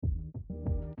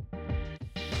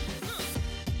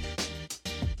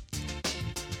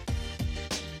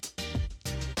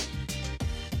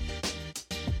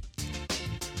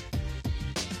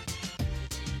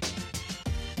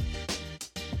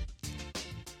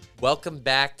Welcome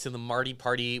back to the Marti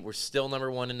Party. We're still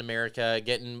 #1 in America,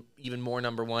 getting even more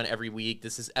 #1 every week.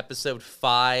 This is episode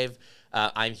 5.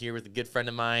 I'm here with a good friend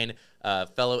of mine,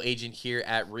 fellow agent here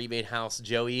at Rebate House,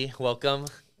 Joey. Welcome.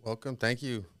 Welcome. Thank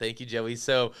you. Thank you, Joey.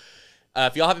 So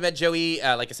if y'all haven't met Joey,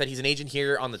 like I said, he's an agent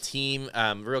here on the team.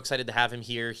 Real excited to have him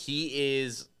here.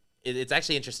 It's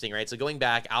actually interesting, right? So going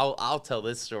back, I'll tell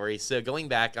this story. So going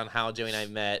back on how Joey and I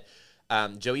met,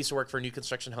 Joey used to work for a new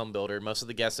construction home builder. Most of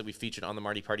the guests that we featured on the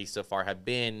Marti Party so far have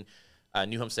been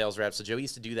new home sales reps. So Joey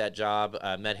used to do that job.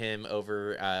 Met him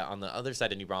over on the other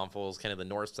side of New Braunfels, kind of the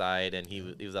north side, and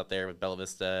he was out there with Bella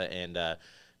Vista, and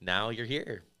now you're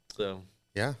here. So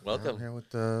yeah, welcome. I'm here with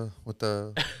the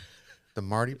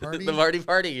Marti Party. The Marti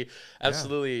Party,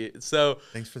 absolutely. Yeah. So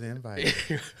thanks for the invite.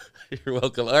 You're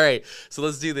welcome. All right, so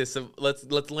let's do this. So let's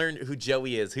learn who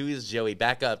Joey is. Who is Joey?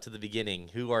 Back up to the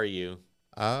beginning. Who are you?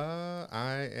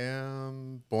 I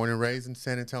am born and raised in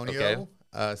San Antonio,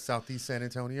 Southeast San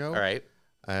Antonio. All right.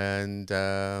 And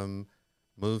I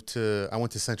went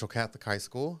to Central Catholic High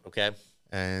School. Okay.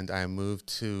 And I moved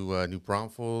to New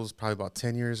Braunfels probably about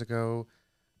 10 years ago.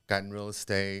 Got in real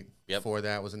estate. Yep. Before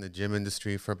that, I was in the gym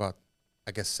industry for about,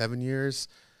 I guess, 7 years.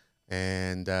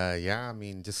 And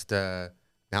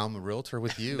now I'm a realtor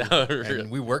with you, and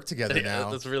we work together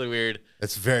now. That's really weird.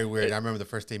 It's very weird. I remember the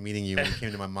first day meeting you when you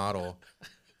came to my model.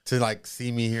 To like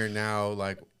see me here now,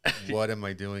 like, what am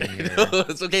I doing here? No,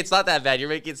 it's okay. It's not that bad. You're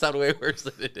making it sound way worse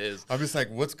than it is. I'm just like,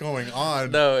 what's going on?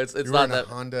 No, it's not that.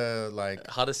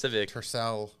 Honda Civic.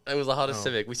 Tercel. It was a Honda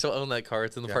Civic. We still own that car.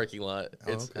 It's in the parking lot.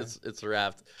 It's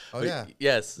wrapped. Oh, but yeah.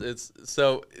 Yes. That's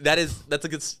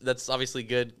obviously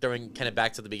good. Throwing kind of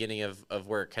back to the beginning of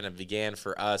where it kind of began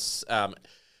for us.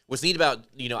 What's neat about,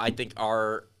 I think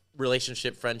our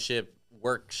relationship, friendship,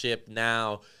 workship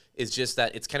now is just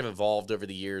that it's kind of evolved over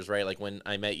the years, right? Like when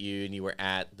I met you and you were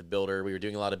at the builder, we were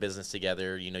doing a lot of business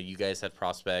together. You guys had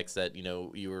prospects that,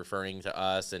 you were referring to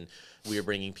us, and we were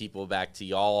bringing people back to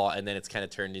y'all. And then it's kind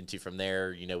of turned into from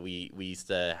there, we used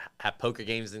to have poker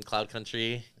games in Cloud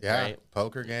Country. Yeah, right?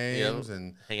 Poker games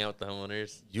and hang out with the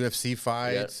homeowners. UFC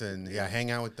fights and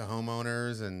hang out with the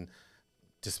homeowners and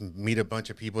just meet a bunch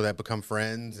of people that become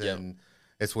friends. And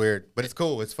it's weird, but it's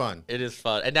cool. It's fun. It is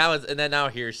fun. And now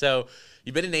here. So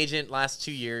you've been an agent last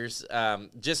 2 years.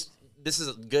 This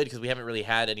is good because we haven't really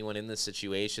had anyone in this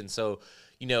situation. So,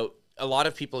 a lot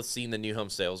of people have seen the new home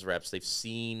sales reps. They've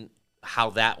seen how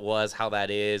that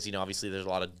is. Obviously there's a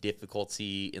lot of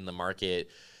difficulty in the market.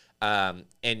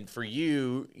 And for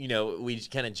you, we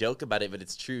kind of joke about it, but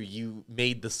it's true. You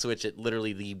made the switch at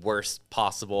literally the worst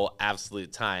possible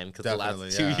absolute time, because the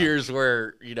last 2 years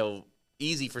were,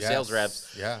 easy for sales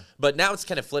reps. Yeah. But now it's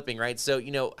kind of flipping, right? So,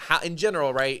 how in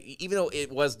general, right, even though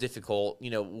it was difficult,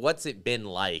 what's it been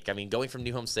like? I mean, going from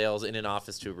new home sales in an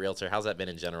office to a realtor, how's that been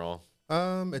in general?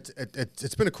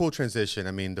 It's been a cool transition.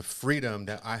 I mean, the freedom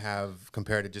that I have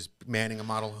compared to just manning a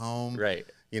model home. Right.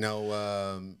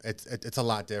 It's a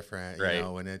lot different, right.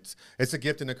 And it's a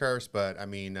gift and a curse, but I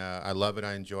mean, I love it.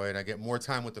 I enjoy it. I get more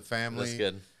time with the family. That's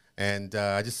good. And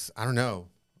I don't know.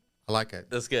 I like it.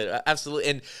 That's good. Absolutely.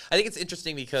 And I think it's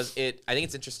interesting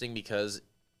because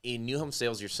in new home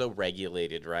sales, you're so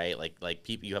regulated, right? Like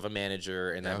people, you have a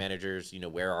manager, and that manager's,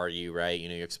 where are you, right?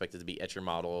 You're expected to be at your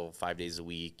model 5 days a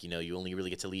week. You only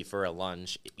really get to leave for a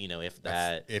lunch, if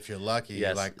that. If you're lucky.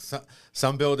 Yes. Like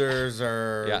some builders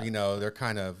are, they're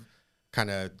kind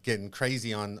of getting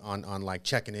crazy on like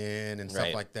checking in and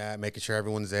stuff like that, making sure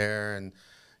everyone's there, and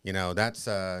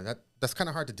that's kind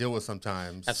of hard to deal with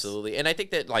sometimes. Absolutely. And I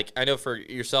think that, like, I know for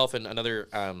yourself and another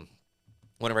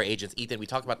one of our agents, Ethan, we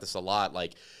talk about this a lot.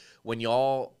 Like, when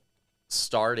y'all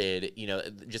started,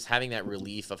 just having that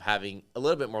relief of having a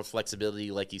little bit more flexibility,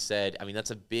 like you said, I mean,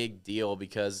 that's a big deal,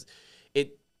 because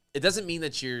it doesn't mean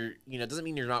that you're, it doesn't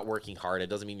mean you're not working hard. It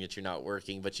doesn't mean that you're not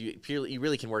working, but you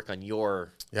really can work on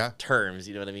your terms,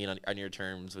 you know what I mean, on your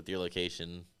terms with your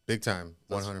location. Big time,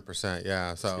 100%.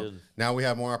 Yeah. So now we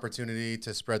have more opportunity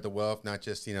to spread the wealth, not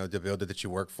just, the builder that you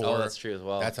work for. Oh, that's true as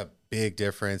well. That's a big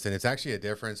difference. And it's actually a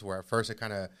difference where at first it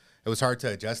was hard to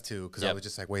adjust to, because I was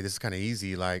just like, wait, this is kind of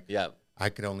easy. Like, I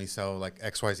could only sell like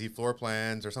XYZ floor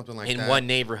plans or something like that. In one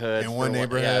neighborhood. For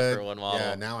one model.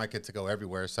 Yeah, now I get to go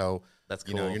everywhere. So that's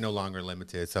cool. You're no longer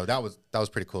limited. So that was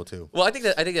pretty cool too. Well, I think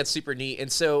that's super neat. And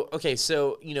so,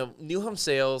 new home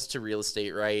sales to real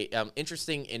estate, right?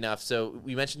 Interesting enough. So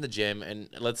we mentioned the gym, and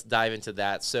let's dive into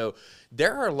that. So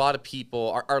there are a lot of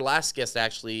people. Our last guest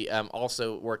actually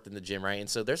also worked in the gym, right? And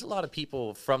so there's a lot of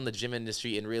people from the gym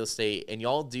industry in real estate, and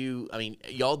y'all do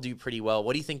pretty well.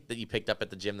 What do you think that you picked up at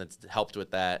the gym that's helped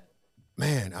with that?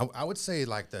 Man, I would say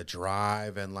like the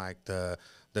drive and like the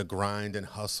the grind and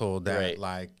hustle that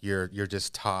like you're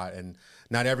just taught, and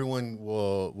not everyone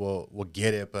will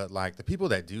get it, but like the people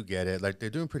that do get it, like they're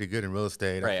doing pretty good in real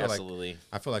estate. Right, absolutely.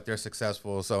 I feel like they're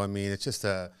successful. So I mean, it's just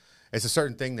it's a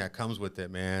certain thing that comes with it,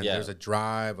 man. There's a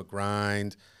drive, a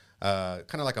grind, kind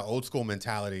of like an old school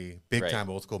mentality, big time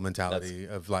old school mentality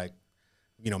of like,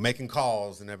 making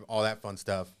calls and all that fun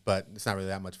stuff. But it's not really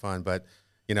that much fun. But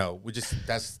we just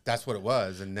that's what it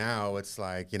was, and now it's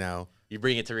like you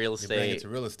bring it to real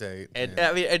estate. And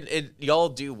I mean, and y'all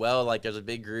do well. Like, there's a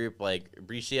big group like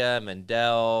Bricia,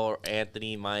 Mendel,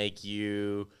 Anthony, Mike,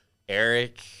 you,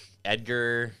 Eric,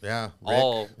 Edgar. Yeah.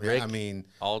 Rick. I mean,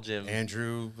 all Jim.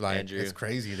 Andrew. It's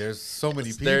crazy. There's so many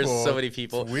people. There's so many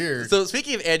people. It's weird. So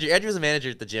speaking of Andrew's a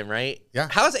manager at the gym, right? Yeah.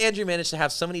 How has Andrew managed to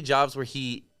have so many jobs where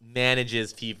he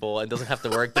manages people and doesn't have to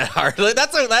work that hard? Like, you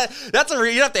don't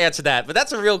have to answer that, but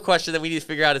that's a real question that we need to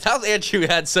figure out. Is how's Andrew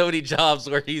had so many jobs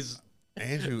where he's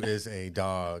Andrew is a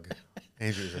dog.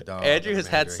 Andrew has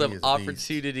had some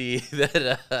opportunity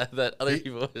that other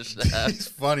people should have. He's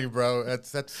funny, bro.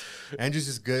 That's Andrew's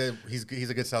just good. He's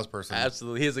a good salesperson.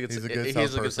 Absolutely, he's a good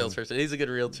salesperson. He's a good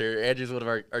realtor. Andrew's one of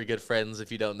our good friends,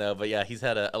 if you don't know. But yeah, he's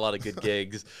had a lot of good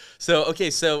gigs. So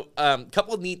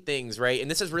couple of neat things, right? And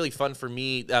this is really fun for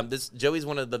me. Joey's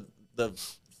one of the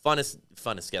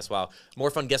funnest guests. Wow,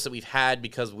 more fun guests that we've had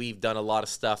because we've done a lot of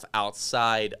stuff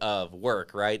outside of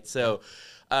work, right? So.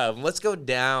 Let's go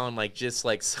down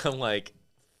some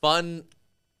fun,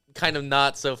 kind of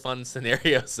not so fun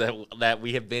scenarios that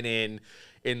we have been in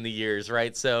the years,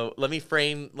 right? So let me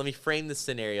frame the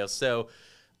scenario. So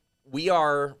we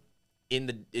are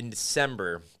in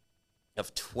December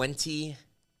of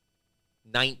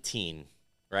 2019,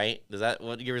 right?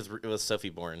 What year was Sophie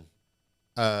born?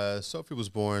 Sophie was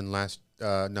born she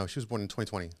was born in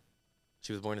 2020.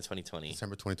 She was born in 2020.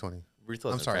 December 2020. Ruth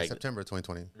wasn't pregnant. September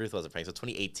 2020. Ruth wasn't pregnant, so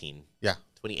 2018. Yeah.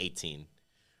 2018.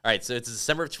 All right, so it's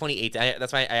December of 2018.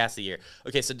 That's why I asked the year.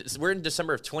 Okay, so we're in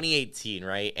December of 2018,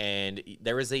 right? And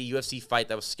there was a UFC fight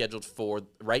that was scheduled for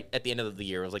right at the end of the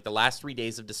year. It was like the last 3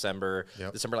 days of December,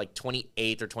 December like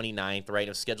 28th or 29th, right?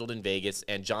 It was scheduled in Vegas,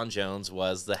 and John Jones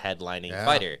was the headlining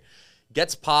fighter.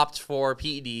 Gets popped for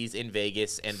PEDs in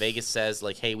Vegas, and Vegas says,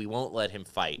 like, hey, we won't let him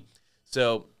fight.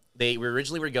 So we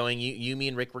originally were going, you, me,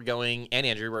 and Rick were going, and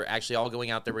Andrew were actually all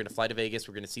going out there. We're going to fly to Vegas.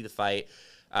 We're going to see the fight.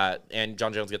 And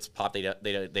John Jones gets popped.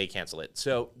 They cancel it.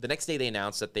 So the next day they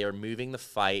announced that they are moving the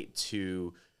fight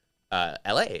to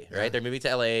L.A., right? They're moving to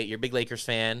L.A. You're a big Lakers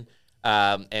fan.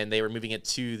 And they were moving it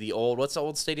to the what's the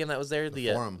old stadium that was there?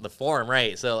 The Forum. The Forum,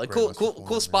 right. So like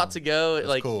cool spot to go.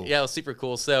 That's cool. Yeah, it was super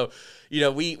cool. So,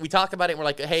 we talked about it and we're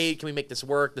like, hey, can we make this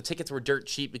work? The tickets were dirt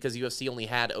cheap because UFC only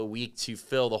had a week to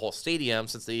fill the whole stadium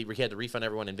since we had to refund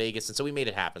everyone in Vegas. And so we made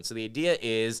it happen. So the idea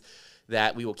is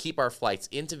that we will keep our flights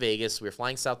into Vegas. We're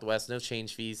flying Southwest, no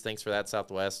change fees. Thanks for that,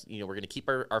 Southwest. We're going to keep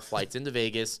our flights into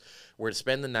Vegas. We're going to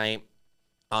spend the night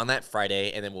on that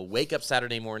Friday, and then we'll wake up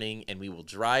Saturday morning, and we will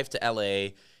drive to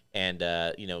L.A. and,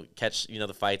 catch,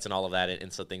 the fights and all of that,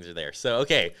 and so things are there. So,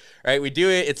 okay, all right, we do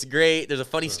it. It's great. There's a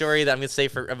funny story that I'm going to say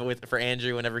for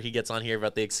Andrew whenever he gets on here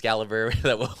about the Excalibur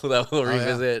that we'll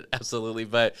revisit. Yeah. Absolutely.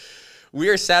 But we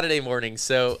are Saturday morning,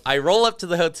 so I roll up to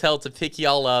the hotel to pick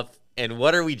y'all up, and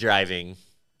what are we driving?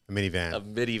 A minivan. A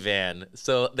minivan.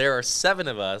 So there are 7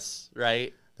 of us,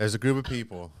 right? There's a group of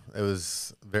people. It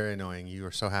was very annoying. You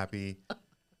were so happy.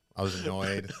 I was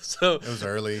annoyed. So it was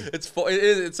early.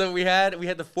 So we had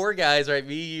the 4 guys, right?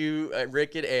 Me, you,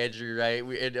 Rick, and Andrew, right?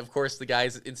 And of course the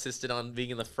guys insisted on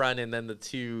being in the front, and then the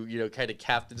 2, kind of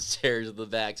captain's chairs in the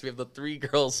back. So we have the 3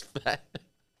 girls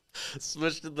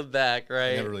smushed in the back,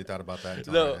 right? I never really thought about that.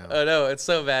 No, right no, it's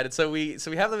so bad. And so we're in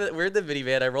the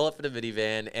minivan. I roll up in the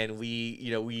minivan, and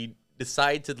we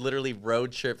decide to literally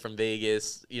road trip from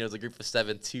Vegas, as a group of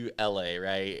 7 to LA,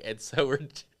 right? And so we're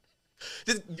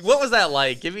just, what was that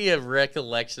like? Give me a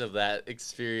recollection of that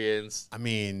experience. I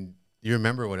mean, you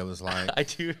remember what it was like. I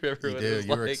do remember what it was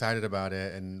like. You were excited about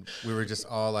it, and we were just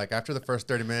all like, after the first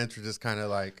 30 minutes, we're just kind of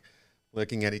like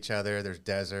looking at each other. There's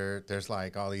desert. There's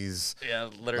like all these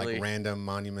literally like random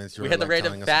monuments. We had the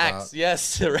random facts.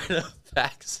 Yes, the random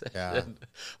facts session. Yeah.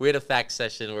 We had a fact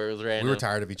session where it was random. We were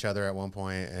tired of each other at one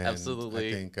point, and absolutely.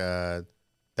 I think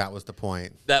that was the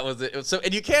point. That was it. So,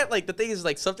 and you can't the thing is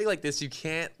something like this, you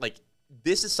can't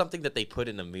this is something that they put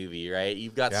in a movie, right?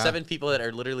 You've got 7 people that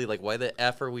are literally like, why the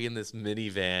F are we in this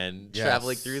minivan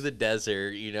traveling through the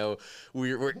desert?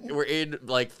 We're in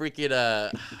freaking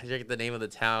I forget the name of the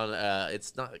town.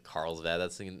 It's not Carlsbad.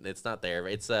 It's not there.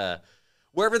 It's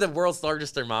wherever the world's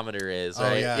largest thermometer is,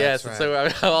 right? Oh, yeah, yes. Right. So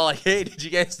I'm all like, hey, did you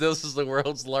guys know this is the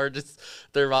world's largest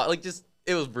thermometer?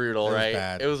 It was brutal, right?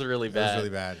 Bad. It was really bad. It was really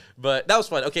bad. But that was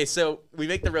fun. Okay, so we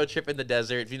make the road trip in the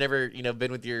desert. If you've never,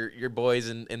 been with your boys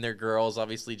and their girls,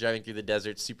 obviously driving through the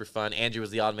desert, super fun. Andrew was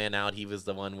the odd man out. He was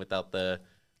the one without the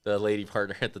lady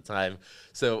partner at the time.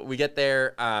 So we get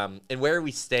there, and where are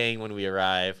we staying when we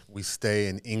arrive? We stay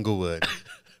in Inglewood.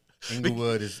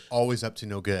 Inglewood is always up to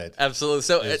no good. Absolutely.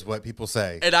 So is what people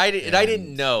say. And I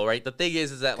didn't know, right? The thing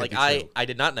is that like I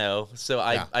did not know. So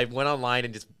I went online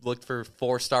and just looked for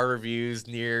 4-star reviews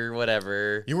near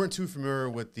whatever. You weren't too familiar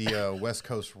with the West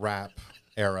Coast rap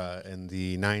era in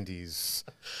the 90s.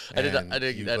 I didn't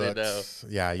know.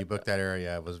 Yeah, you booked that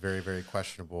area. It was very, very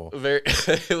questionable.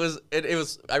 It was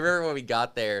I remember when we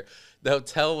got there, the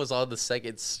hotel was on the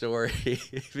second story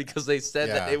because they said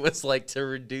that it was like to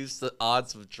reduce the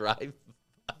odds of drive.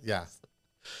 Yeah.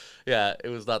 Yeah, it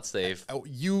was not safe.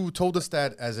 You told us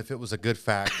that as if it was a good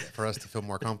fact for us to feel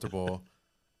more comfortable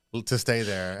to stay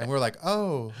there, and we're like,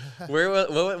 oh,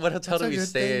 what hotel did we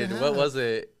stay in? What was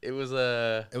it? It was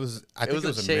a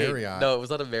Marriott. No, it was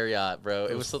not a Marriott, bro.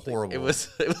 It was something horrible. It was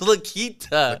La Quinta.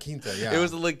 La Quinta, yeah. It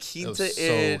was a La Quinta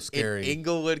in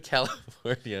Inglewood,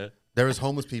 California. There was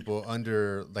homeless people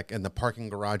under, like, in the parking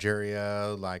garage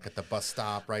area, like at the bus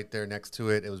stop right there next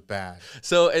to it. It was bad.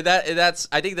 So that's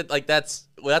I think that like that's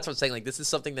what I'm saying. Like, this is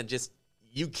something that just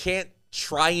you can't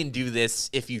try and do this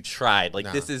if you tried.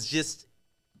 Like, this is just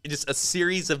a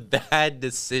series of bad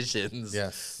decisions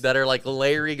that are like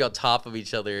layering on top of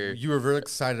each other. You were very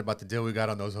excited about the deal we got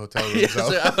on those hotel rooms. So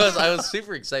I was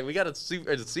super excited. We got a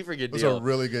super good deal. It was a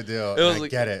really good deal. I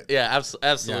get it. Yeah,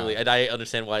 absolutely. Yeah. And I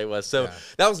understand why it was. So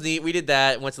that was neat. We did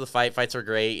that. Went to the fight. Fights were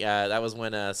great. That was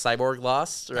when Cyborg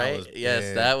lost, right?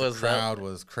 The crowd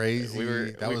was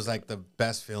crazy. That was like the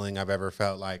best feeling I've ever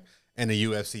felt like in a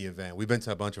UFC event. We've been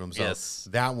to a bunch of them.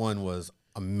 So that one was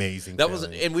amazing. That was,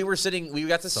 and we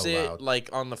got to sit loud.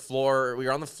 Like on the floor. We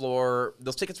were on the floor.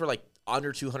 Those tickets were like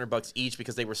under $200 each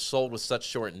because they were sold with such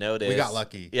short notice. We got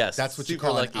lucky. Yes, that's what you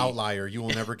call an outlier. You will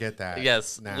never get that.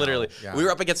 Yes, literally. Yeah. We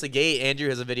were up against the gate. Andrew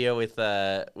has a video with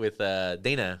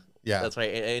Dana. Yeah, that's right.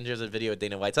 Andrew has a video with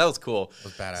Dana White. So that was cool. It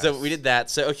was badass. So we did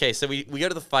that. So so we go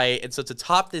to the fight, and so to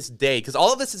top this day, because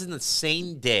all of this is in the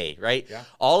same day, right? Yeah.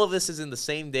 All of this is in the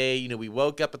same day. You know, we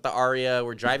woke up at the Aria.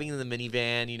 We're driving in the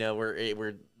minivan. You know,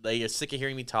 we're they're sick of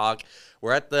hearing me talk.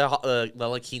 We're at the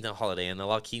La Quinta Holiday Inn. The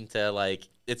La Quinta, like,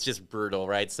 it's just brutal,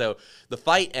 right? So the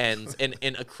fight ends, and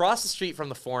across the street from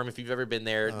the Forum, if you've ever been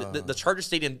there, the Charger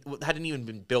Stadium hadn't even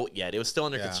been built yet. It was still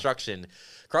under construction.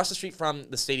 Across the street from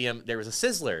the stadium, there was a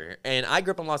Sizzler, and I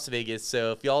grew up in Las Vegas,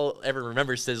 so if y'all ever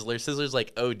remember Sizzler's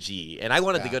like OG, and I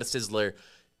wanted to go to Sizzler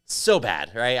so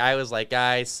bad, right? I was like,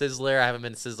 guys, Sizzler, I haven't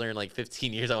been to Sizzler in like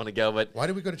 15 years. I want to go, but why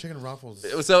did we go to Chicken and Waffles?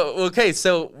 So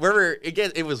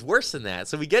again, it was worse than that.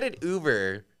 So we get an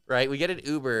Uber, right? We get an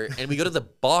Uber and we go to the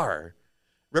bar.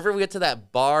 Remember, we get to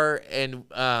that bar and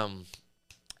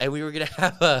we were gonna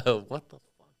have what the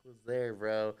fuck was there,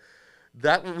 bro?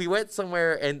 That we went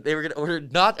somewhere and they were gonna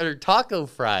order taco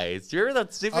fries. Do you remember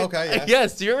that stupid? Okay.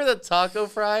 Yes. Do you remember the taco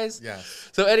fries? Yes.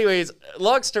 So, anyways,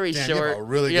 long story short, you have a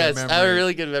really good memory. I have a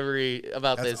really good memory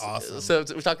about this. Awesome. So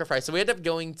we taco fries. So we ended up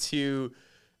going to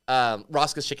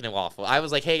Roscoe's Chicken and Waffle. I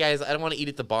was like, hey guys, I don't want to eat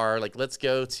at the bar. Like, let's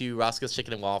go to Roscoe's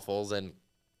Chicken and Waffles, and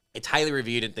it's highly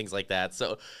reviewed and things like that.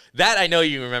 So that I know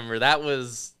you remember. That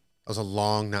was a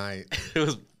long night.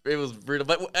 It was brutal.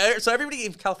 But so everybody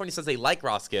in California says they like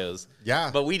Roscoe's. Yeah.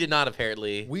 But we did not,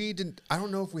 apparently. We didn't. I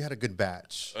don't know if we had a good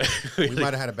batch. We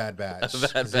might have had a bad batch.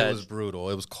 It was brutal.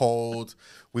 It was cold.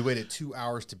 We waited 2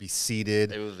 hours to be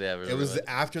seated. It was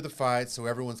after the fight, so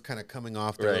everyone's kind of coming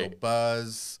off their little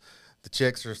buzz. The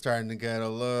chicks are starting to get a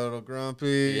little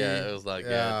grumpy. Yeah, it was like it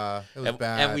was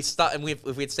bad. And we stopped. And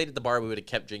if we had stayed at the bar, we would have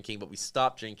kept drinking. But we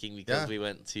stopped drinking because we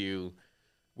went to.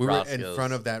 We were in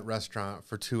front of that restaurant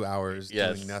for 2 hours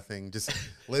doing nothing, just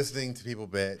listening to people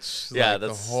bitch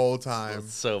the whole time.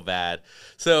 That's so bad.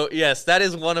 So, yes, that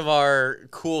is one of our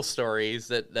cool stories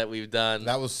that we've done.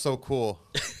 That was so cool,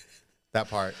 that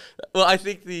part. Well, I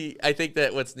think that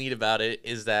what's neat about it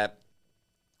is that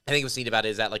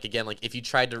like, again, like if you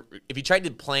tried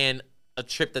to plan a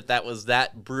trip that was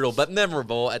that brutal but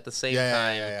memorable at the same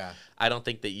time, I don't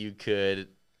think that you could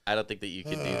do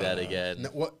that again.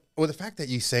 Well, the fact that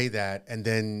you say that, and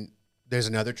then there's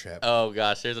another trip. Oh,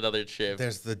 gosh, there's another trip.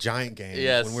 There's the Giant game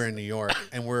when we're in New York,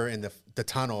 and we're in the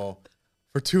tunnel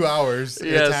for 2 hours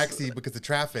in a taxi because the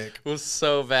traffic was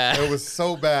so bad. It was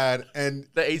so bad. And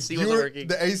the AC wasn't working.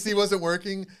 The AC wasn't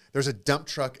working. There's a dump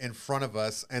truck in front of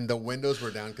us, and the windows were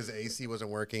down because the AC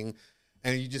wasn't working.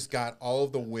 and you just got all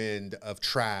of the wind of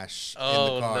trash in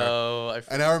Oh, the car. no.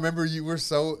 And I remember you were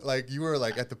so you were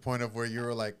at the point of where you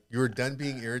were done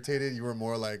being irritated. You were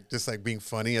more just being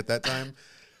funny at that time.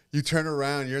 You turn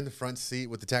around, you're in the front seat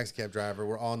with the taxi cab driver.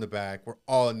 We're all in the back. We're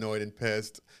all annoyed and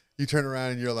pissed. You turn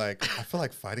around and you're like, I feel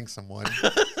like fighting someone.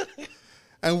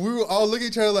 And we were all looking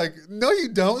at each other like, no, you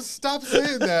don't. Stop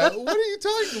saying that. What are you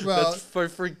talking about? I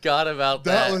forgot about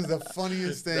that. That was the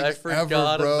funniest thing I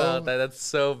forgot ever, bro. about that. That's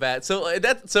so bad. So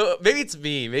maybe it's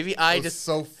me. Maybe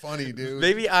So funny, dude.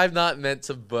 Maybe I'm not meant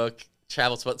to book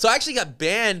travel spots. So I actually got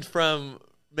banned from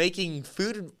making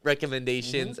food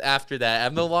recommendations after that.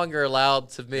 I'm no longer allowed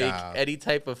to make any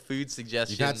type of food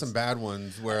suggestions. You've had some bad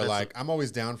ones where I'm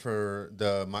always down for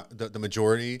the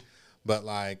majority, but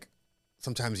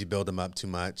sometimes you build them up too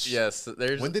much. Yes,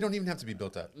 when they don't even have to be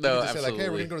built up. No, you just absolutely. say hey,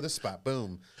 we're gonna go to this spot,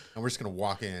 boom, and we're just gonna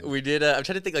walk in. We did. I'm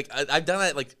trying to think. I've done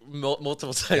that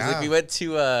multiple times. Yeah. We went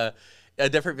to a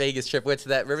different Vegas trip. Went to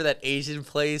that. Remember that Asian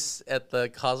place at the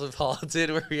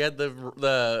Cosmopolitan where we had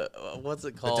the what's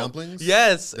it called? The dumplings.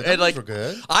 Yes, the dumplings were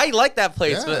good. I like that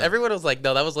place, but Yeah. everyone was like,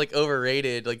 no, that was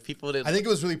overrated. People didn't. I think it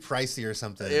was really pricey or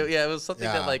something. It was something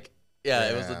that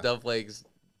it was the dumplings.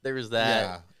 There was that.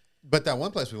 Yeah. But that one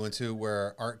place we went to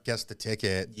where Art guessed the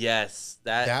ticket. Yes,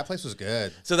 that place was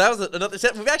good. So that was another.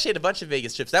 We've actually had a bunch of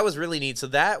Vegas trips. That was really neat. So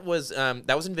that was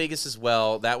in Vegas as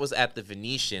well. That was at the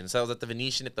Venetian. So I was at the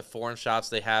Venetian at the Forum Shops.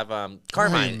 They have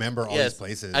Carmine. I remember all these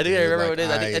places. I do. I remember what it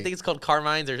is. I think it's called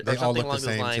Carmine's or something along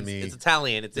those lines. Me. It's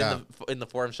Italian. It's in the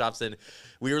Forum Shops, and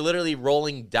we were literally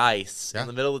rolling dice in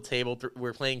the middle of the table. We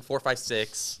were playing 4, 5,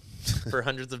 6 for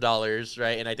hundreds of dollars,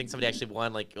 right? And I think somebody actually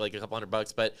won like a couple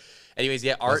 $100. But anyways,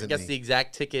 Art gets the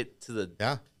exact ticket to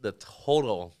the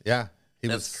total. Yeah. He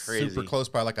That's was crazy. super close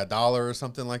by $1 or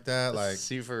something like that.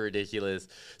 Super ridiculous.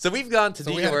 So we've gone to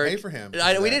New York. We had to pay for him.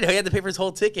 We did. We had to pay for his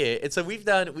whole ticket. And so we've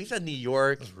done New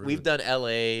York. We've done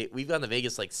LA. We've gone to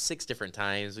Vegas 6 different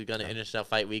times. We've gone to International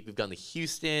Fight Week. We've gone to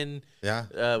Houston. Yeah.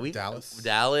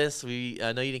 Dallas. We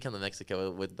know you didn't come to Mexico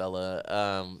with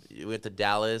Bella. We went to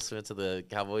Dallas. We went to the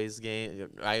Cowboys game.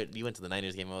 You went to the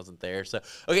Niners game. I wasn't there. So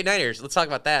okay, Niners. Let's talk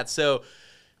about that. So.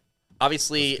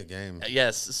 Obviously, good game.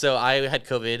 Yes. So I had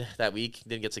COVID that week.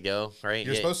 Didn't get to go. Right.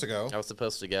 You're supposed to go. I was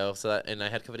supposed to go. And I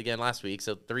had COVID again last week.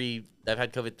 So I've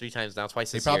had COVID 3 times now,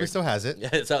 twice this year. He probably still has it.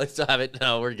 Yeah. So I still have it.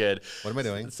 No, we're good. What am I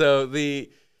doing? So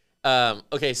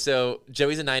okay. So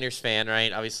Joey's a Niners fan,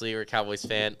 right? Obviously, we're a Cowboys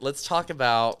fan. Let's talk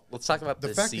about the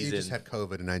this fact season. that you just had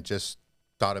COVID and I just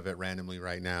thought of it randomly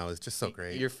right now is just so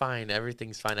great. You're fine.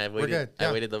 Everything's fine. We're good. Yeah.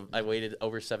 I waited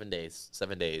over 7 days.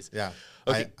 7 days. Yeah.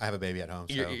 Okay. I have a baby at home.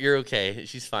 So. You're okay.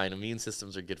 She's fine. Immune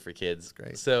systems are good for kids.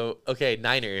 Great. So, okay,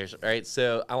 Niners, right?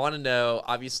 So, I want to know,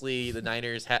 obviously, the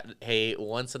Niners had a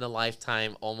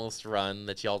once-in-a-lifetime almost run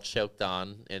that y'all choked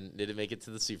on and didn't make it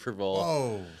to the Super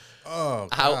Bowl. Oh,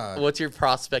 God. What's your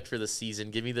prospect for the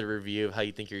season? Give me the review of how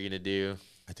you think you're going to do.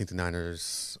 I think the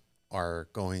Niners are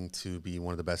going to be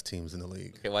one of the best teams in the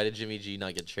league. Okay, why did Jimmy G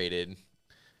not get traded?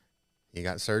 He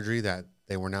got surgery that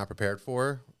they were not prepared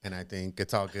for, and I think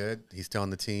it's all good. He's still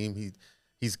on the team.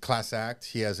 He's class act.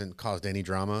 He hasn't caused any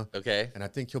drama. Okay. And I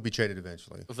think he'll be traded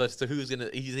eventually. So you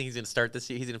think he's gonna start this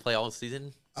year? He's gonna play all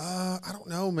season? I don't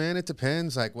know, man. It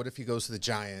depends. What if he goes to the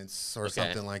Giants or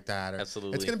something like that?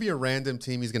 Absolutely. It's gonna be a random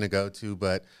team he's gonna go to,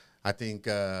 but I think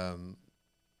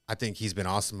he's been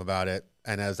awesome about it.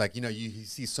 And as you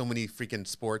see so many freaking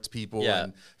sports people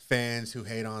and fans who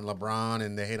hate on LeBron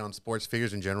and they hate on sports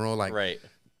figures in general. Right.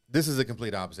 This is the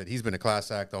complete opposite. He's been a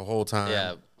class act the whole time.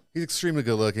 Yeah. He's extremely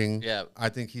good looking. Yeah. I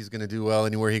think he's going to do well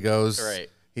anywhere he goes. Right.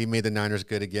 He made the Niners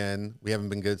good again. We haven't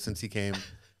been good since he came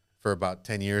for about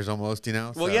 10 years almost,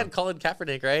 Well, you had Colin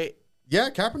Kaepernick, right?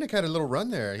 Yeah, Kaepernick had a little run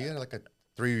there. He had a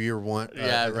 3-year run.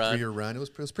 run. 3-year run. It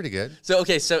was pretty good. So,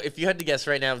 okay, so if you had to guess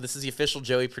right now, this is the official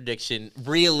Joey prediction.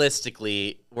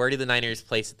 Realistically, where do the Niners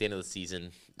place at the end of the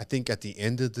season? I think at the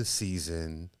end of the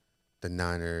season, the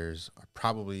Niners are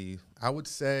probably, I would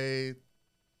say,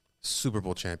 Super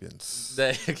Bowl champions.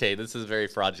 Okay, this is very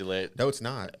fraudulent. No, it's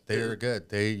not. They're good.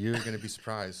 You're going to be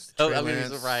surprised. I'm going to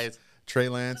be surprised. Trey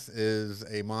Lance is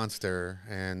a monster,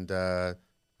 and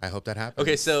I hope that happens.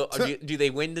 Okay, so do they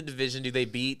win the division? Do they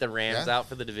beat the Rams out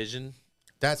for the division?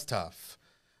 That's tough.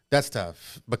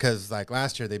 Because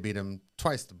last year they beat them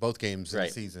twice, both games in the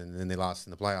season, and then they lost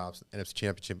in the playoffs, NFC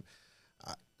Championship.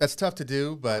 That's tough to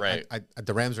do, but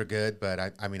the Rams are good. But I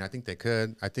think they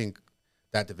could. I think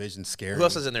that division's scary. Who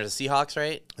else is in there? The Seahawks,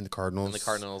 right? And the Cardinals.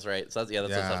 Right? So that's a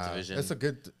tough division. It's a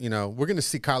good. We're gonna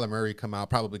see Kyler Murray come out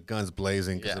probably guns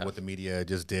blazing because of what the media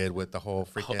just did with the whole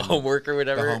freaking homework or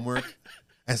whatever. The homework.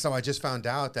 And so I just found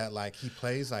out that he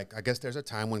plays I guess there's a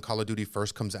time when Call of Duty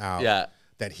first comes out. Yeah.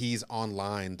 that he's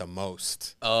online the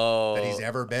most. Oh. That he's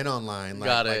ever been online.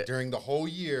 Got it. Like during the whole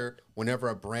year, whenever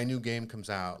a brand new game comes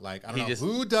out. Like, I don't know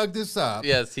who dug this up.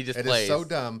 Yes, he just plays. It is so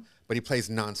dumb, but he plays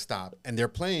nonstop. And they're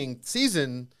playing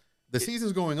the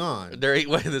season's going on.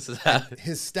 This is happening.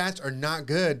 His stats are not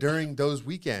good during those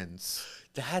weekends.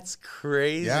 That's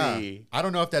crazy. Yeah. I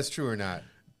don't know if that's true or not.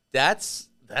 That's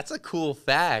a cool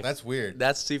fact. That's weird.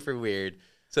 That's super weird.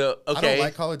 So, okay. I don't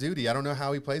like Call of Duty. I don't know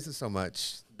how he plays it so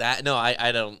much. I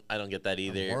don't get that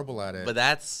either. I'm horrible at it. But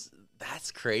that's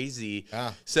crazy.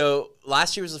 Yeah. So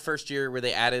last year was the first year where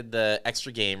they added the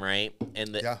extra game, right?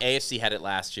 And the AFC had it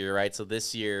last year, right? So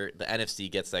this year the NFC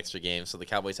gets the extra game. So the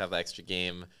Cowboys have the extra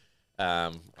game.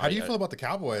 How do you feel about the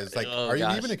Cowboys? Like, are you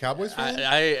even a Cowboys fan?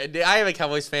 I am a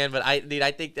Cowboys fan, but I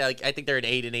think they're an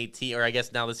 8-8 team, or I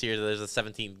guess now this year there's a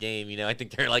 17th game. You know, I think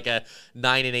they're like a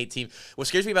 9-8 team. What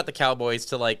scares me about the Cowboys,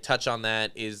 to like touch on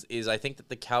that, is I think that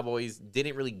the Cowboys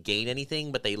didn't really gain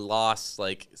anything, but they lost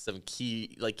like some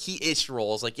key-ish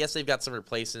roles. Like, yes, they've got some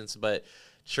replacements, but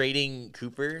trading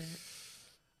Cooper,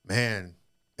 man.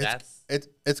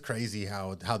 It's crazy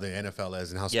how the NFL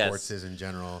is and how sports is in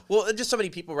general. Well, just so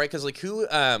many people, right? Because like who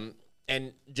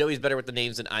and Joey's better with the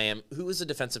names than I am. Who was the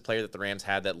defensive player that the Rams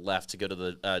had that left to go to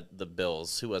the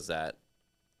Bills? Who was that?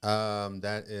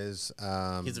 That is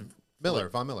Von Miller.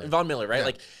 Von Miller, right? Yeah.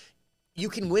 Like, you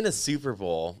can win a Super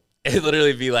Bowl and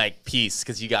literally be like, peace,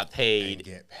 because you got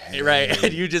paid, right?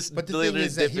 And you just but the thing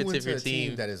is that he went to a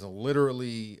team that is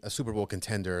literally a Super Bowl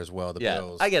contender as well. The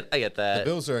Bills. I get that. The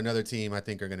Bills are another team I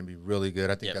think are going to be really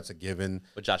good. I think that's a given.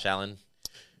 With Josh Allen.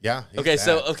 Yeah.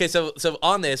 So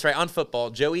on this, right, on football,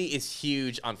 Joey is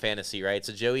huge on fantasy, right?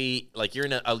 So Joey, like, you're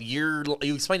in a year.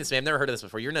 You explained this to me. I've never heard of this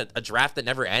before. You're in a draft that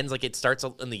never ends. Like, it starts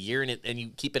in the year and you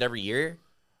keep it every year.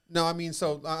 No, I mean,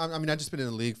 I've just been in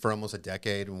the league for almost a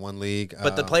decade in one league.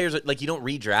 But the players, like, you don't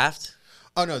redraft?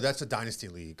 Oh, no, that's a dynasty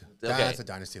league. That's a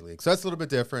dynasty league. So that's a little bit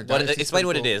different. Explain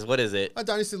what it is. What is it? A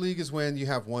dynasty league is when you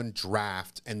have one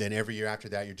draft, and then every year after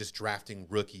that, you're just drafting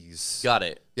rookies. Got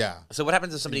it. Yeah. So what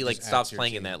happens if somebody, like, stops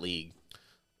playing in that league?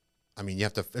 I mean,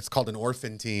 it's called an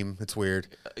orphan team. It's weird.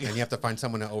 And you have to find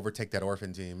someone to overtake that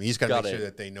orphan team. You just got to make sure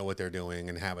that they know what they're doing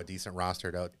and have a decent roster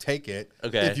to take it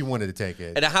if you wanted to take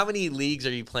it. And how many leagues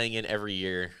are you playing in every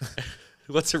year?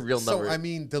 What's a real number? So, I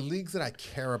mean, the leagues that I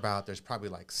care about, there's probably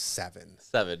like 7.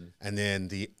 7. And then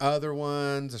the other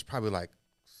ones, there's probably like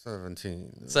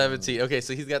 17. 17. Okay,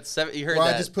 so he's got 7. You heard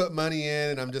that. I just put money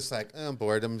in, and I'm just like, I'm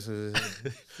bored. So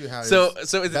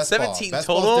is it 17 Best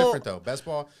total? Ball is different, though. Best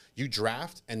ball, you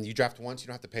draft, and you draft once. You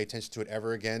don't have to pay attention to it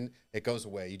ever again. It goes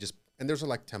away. And those are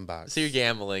like $10. So you're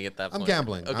gambling at that point. I'm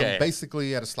gambling. Okay. I'm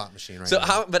basically at a slot machine right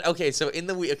now. So in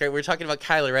the week, okay, we're talking about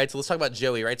Kyler, right? So let's talk about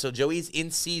Joey, right? So Joey's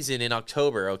in season in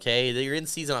October, okay? You're in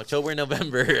season October and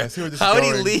November. How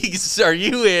many leagues are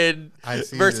you in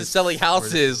versus selling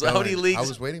houses? How many leagues? I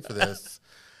was waiting for this.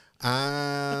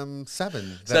 7.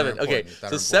 7. Okay.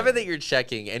 So 7 that you're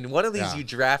checking, and one of these you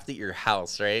draft at your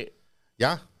house, right?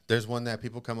 Yeah. There's one that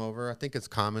people come over. I think it's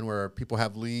common where people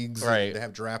have leagues. Right. And they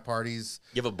have draft parties.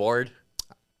 You have a board?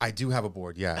 I do have a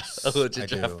board, yes. A legit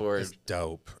draft board. It's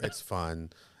dope. It's fun.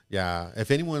 Yeah. If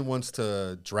anyone wants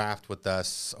to draft with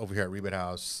us over here at Rebate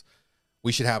House,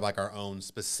 we should have like our own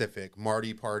specific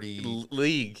Marti party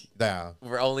league. Yeah.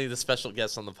 We're only the special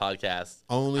guests on the podcast.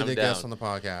 Only the guests on the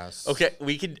podcast. Okay,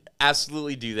 we could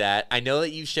absolutely do that. I know that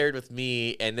you shared with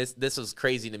me, and this was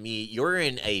crazy to me. You're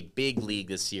in a big league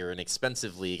this year, an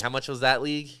expensive league. How much was that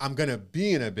league? I'm gonna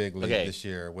be in a big league this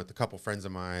year with a couple friends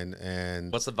of mine.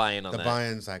 And what's the buy-in on that? The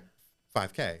buy-in's like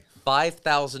 $5,000.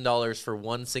 $5,000 for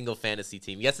one single fantasy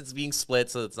team. Yes, it's being split,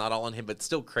 so it's not all on him, but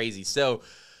still crazy. So,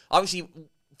 obviously,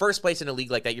 first place in a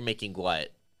league like that, you're making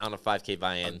what on a $5,000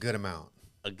 buy-in? A good amount.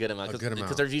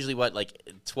 Because there's usually what, like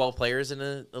 12 players in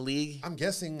a league? I'm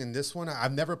guessing in this one.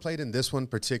 I've never played in this one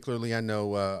particularly. I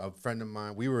know a friend of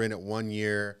mine, we were in it one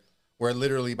year where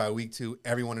literally by week 2,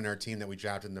 everyone in our team that we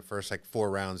drafted in the first like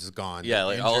 4 rounds is gone. Yeah,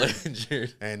 like all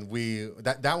injured. And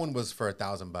that one was for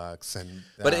 $1,000. And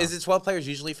but is it 12 players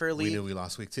usually for a league? We knew we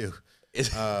lost week 2. Is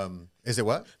it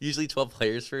what? Usually 12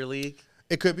 players for a league?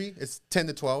 It could be. It's 10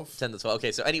 to 12. 10 to 12.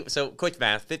 Okay, so quick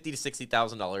math: $50,000 to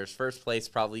 $60,000. First place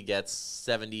probably gets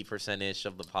 70% ish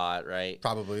of the pot, right?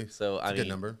 Probably. So it's a good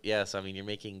number. Yeah, so I mean, you're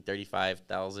making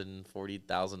 $35,000,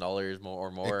 $40,000 more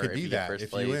or more. It could be that first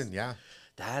if place. you win. Yeah.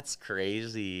 That's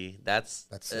crazy. That's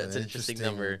an interesting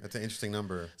number. That's an interesting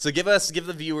number. So give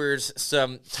the viewers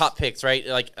some top picks, right?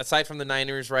 Like aside from the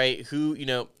Niners, right? Who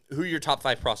are your top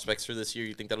 5 prospects for this year?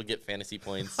 You think that'll get fantasy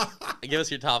points? Give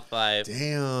us your top 5.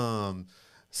 Damn.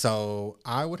 So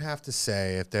I would have to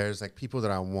say if there's like people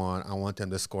that I want them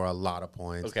to score a lot of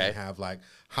points. Okay. They have like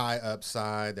high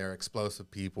upside. They're explosive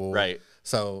people. Right.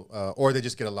 So or they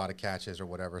just get a lot of catches or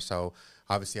whatever. So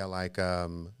obviously I like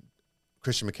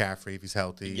Christian McCaffrey if he's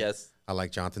healthy. Yes. I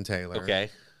like Jonathan Taylor. Okay.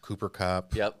 Cooper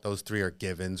Kupp. Yep. Those three are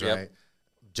givens, Yep. right?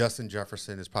 Justin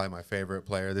Jefferson is probably my favorite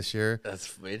player this year.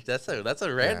 That's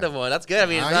a random one. That's good. I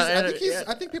mean,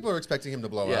 I think people are expecting him to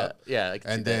blow up. Yeah.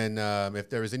 And then if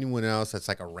there was anyone else that's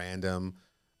like a random,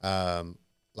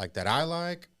 like that I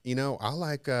like, I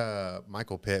like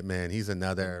Michael Pittman. He's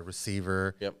another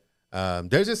receiver. Yep.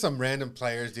 There's just some random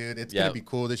players, dude. It's gonna be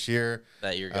cool this year.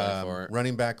 That you're going for.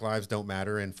 Running back lives don't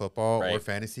matter in football or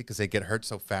fantasy because they get hurt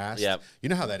so fast. Yep. You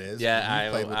know how that is.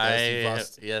 Yeah,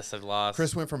 I've lost.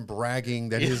 Chris went from bragging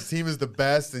that his team is the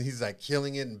best and he's like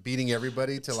killing it and beating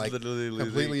everybody to like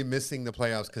completely missing the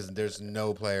playoffs because there's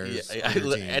no players. On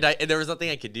your team. And there was nothing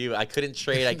I could do. I couldn't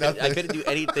trade. I couldn't do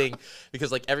anything because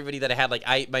like everybody that I had, like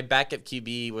my backup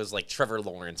QB was like Trevor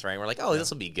Lawrence, right? We're like, oh, this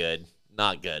will be good.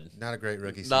 Not good. Not a great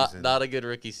rookie season. Not a good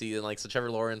rookie season. Like, so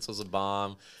Trevor Lawrence was a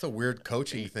bomb. It's a weird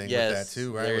coaching thing with that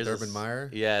too, right? With Urban Meyer.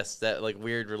 Yes, that like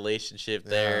weird relationship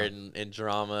there and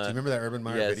drama. Do you remember that Urban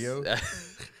Meyer video?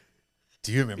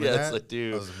 Do you remember that? Yes, I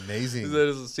do. That was amazing. That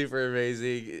was super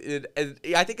amazing. And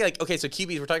I think like, okay, so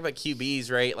QBs, we're talking about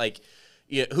QBs, right? Like,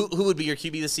 yeah, who would be your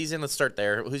QB this season? Let's start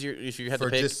there. Who's if you had to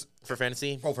pick for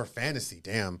fantasy? Oh, for fantasy,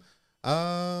 damn.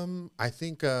 I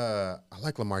think I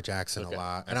like Lamar Jackson a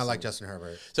lot, and I like Justin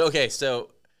Herbert. So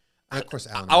and of course,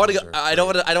 Allen. I want to go. I don't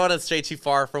want to stray too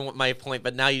far from my point,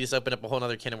 but now you just open up a whole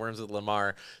other can of worms with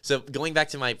Lamar. So going back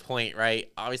to my point,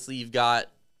 right? Obviously, you've got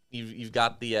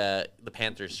the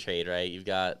Panthers trade,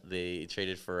 right? They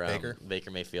traded for Baker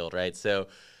Mayfield, right? So.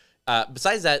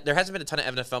 Besides that, there hasn't been a ton of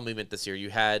NFL movement this year. You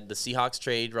had the Seahawks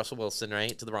trade Russell Wilson,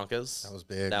 right, to the Broncos.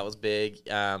 That was big.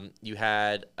 You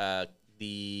had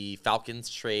the Falcons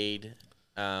trade.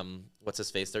 What's his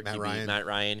face? Their QB, Matt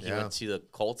Ryan. He went to the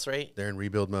Colts, right? They're in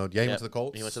rebuild mode. Yeah, he went to the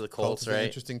Colts. He went to the Colts, right? An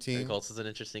interesting team. The Colts is an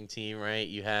interesting team, right?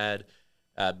 You had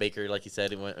Baker, like you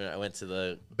said, he went to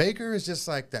the. Baker is just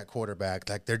like that quarterback.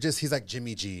 Like he's like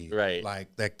Jimmy G, right?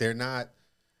 Like they're not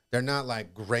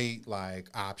like great like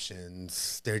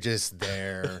options. They're just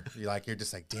there. You're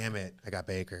just like, damn it, I got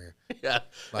Baker. Yeah,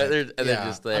 like, they're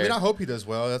just there. I mean, I hope he does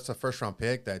well. That's a first round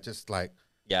pick that just like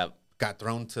got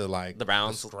thrown to like the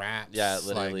Browns scraps. Yeah,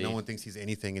 literally. Like no one thinks he's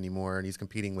anything anymore, and he's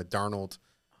competing with Darnold.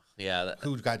 Yeah,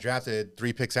 who got drafted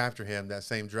 3 picks after him that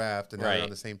same draft, and now they're on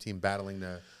the same team battling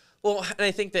the. Well, and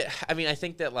I think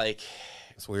that like.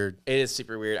 It's weird. It is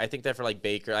super weird. I think that for like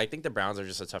Baker, I think the Browns are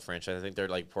just a tough franchise. I think they're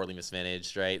like poorly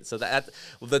mismanaged, right? So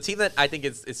the team that I think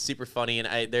is super funny,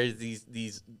 and there's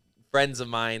these friends of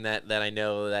mine that I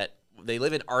know that they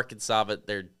live in Arkansas, but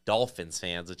they're Dolphins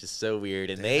fans, which is so weird.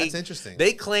 And that's interesting.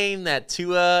 They claim that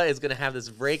Tua is going to have this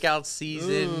breakout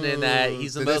season, and that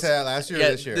he's the most. Did they say that last year or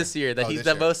this year? This year, that he's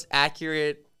the most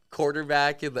accurate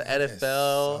quarterback in the NFL.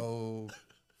 So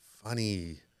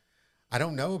funny. I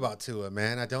don't know about Tua,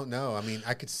 man. I don't know. I mean,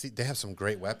 I could see they have some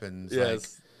great weapons. Yes. Like,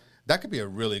 that could be a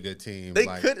really good team. They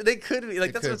could be.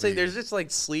 Like, that's what I'm saying. There's just like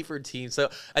sleeper teams. So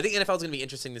I think NFL is going to be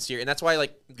interesting this year. And that's why,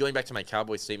 like, going back to my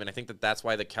Cowboys statement, I think that's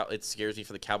why it scares me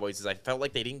for the Cowboys is I felt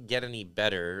like they didn't get any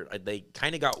better. They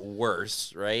kind of got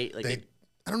worse, right? Like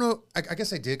I don't know. I guess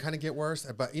they did kind of get worse.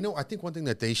 But, I think one thing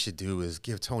that they should do is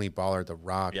give Tony Pollard the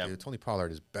rock, dude. Tony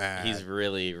Pollard is bad. He's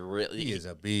really, really. He is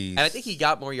a beast. And I think he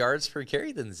got more yards per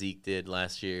carry than Zeke did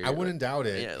last year. I wouldn't doubt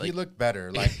it. Yeah, he looked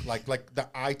better. Like the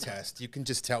eye test, you can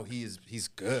just tell he's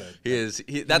good. He is.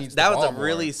 That was a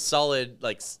really solid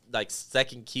like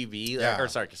second QB. Or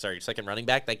sorry, second running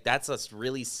back. Like that's a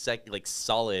really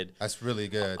solid. That's really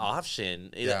good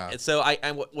option. Yeah. And so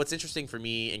what's interesting for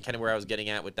me and kind of where I was getting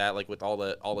at with that, like with all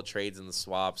the trades and the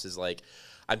swaps, is like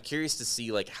I'm curious to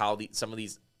see like how some of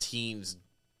these teams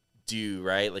do,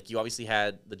 right? Like you obviously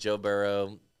had the Joe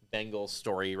Burrow Bengals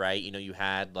story, right? You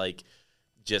had like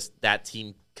just that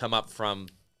team come up from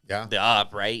the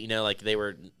up, right? Like they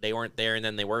weren't there and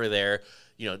then they were there.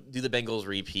 Do the Bengals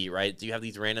repeat, right? Do you have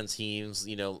these random teams,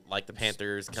 like the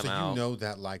Panthers come out? So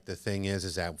that like the thing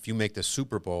is that if you make the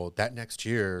Super Bowl that next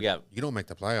year, you don't make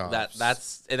the playoffs.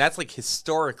 That's like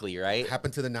historically, right?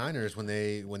 Happened to the Niners when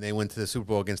they went to the Super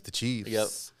Bowl against the Chiefs. Yep.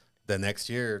 The next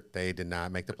year they did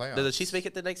not make the playoffs. Did the Chiefs make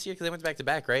it the next year because they went back to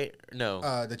back, right?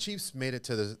 No. The Chiefs made it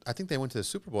to I think they went to the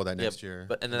Super Bowl that next year.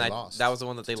 But and then that was the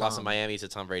one that they lost in Miami to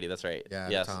Tom Brady. That's right. Yeah.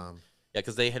 Yes. Tom. Yeah,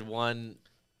 because they had won.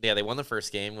 Yeah, they won the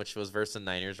first game, which was versus the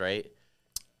Niners, right?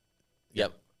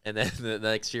 Yep. And then the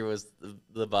next year was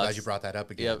the Bucs. Glad you brought that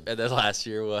up again. Yep. And then last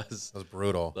year was... That was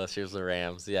brutal. Last year was the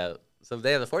Rams. Yeah. So the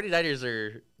 49ers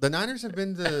are the Niners have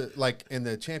been in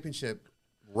the championship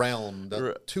realm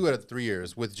 2 out of 3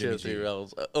 years with Jimmy G.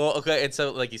 Oh, okay. And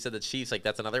so, like you said, the Chiefs, like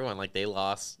that's another one. Like they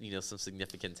lost, some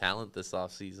significant talent this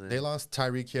offseason. They lost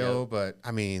Tyreek Hill, but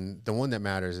I mean, the one that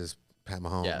matters is Pat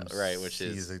Mahomes. Yeah, right. Which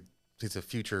he's a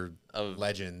future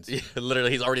legend. Yeah,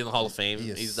 literally, he's already in the Hall of Fame.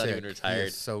 He's not even retired. He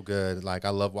is so good. Like I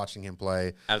love watching him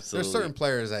play. Absolutely. There's certain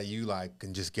players that you like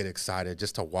can just get excited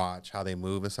just to watch how they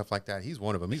move and stuff like that. He's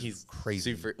one of them. He's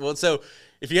crazy. Super. Well, so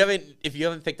if you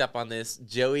haven't picked up on this,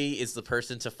 Joey is the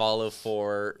person to follow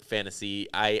for fantasy.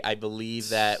 I believe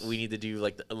that we need to do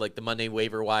like the Monday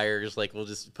waiver wires. Like we'll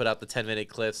just put out the 10-minute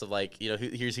clips of like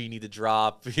here's who you need to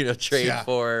drop. Trade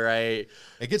for, right.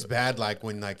 It gets bad like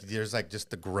when like there's like just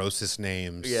the grossest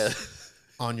names. Yeah.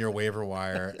 On your waiver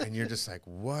wire, and you're just like,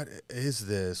 what is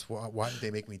this? Why did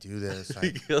they make me do this?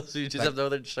 Like, you just have no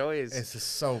other choice. It's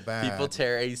just so bad. People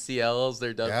tear ACLs;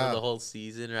 they're done for the whole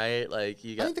season, right? Like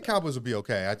I think the Cowboys will be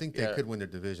okay. I think they could win their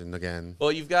division again.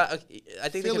 Well, you've got. I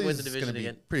think they could win the division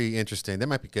again. Pretty interesting. They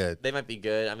might be good. They might be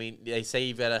good. I mean, they say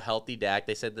you've got a healthy Dak.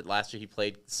 They said that last year he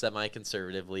played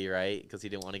semi-conservatively, right? Because he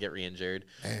didn't want to get re-injured.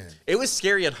 Man. It was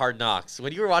scary on Hard Knocks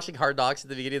when you were watching Hard Knocks at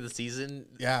the beginning of the season.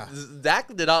 Yeah, Dak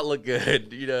did not look good.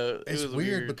 It's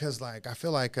weird because like I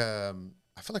feel like a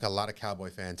lot of Cowboy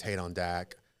fans hate on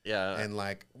Dak. Yeah. And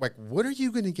like what are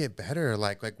you going to get better?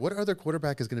 Like what other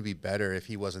quarterback is going to be better if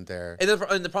he wasn't there? And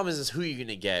the problem is who you're going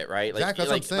to get, right? Like, exactly,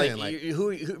 that's what I'm saying. Like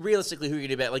who realistically who are you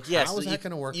going to bet? Like yes, how is that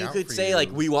going to work out? You could say like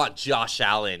we want Josh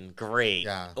Allen, great.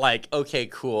 Yeah. Like okay,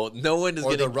 cool. No one is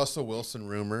going to. Or the Russell Wilson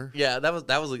rumor. Yeah, that was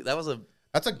a.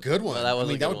 That's a good one. Well,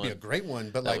 that would be a great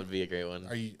one. But that would be a great one.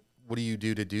 What do you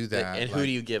do to do that? And who do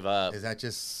you give up? Is that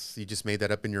just you just made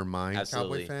that up in your mind,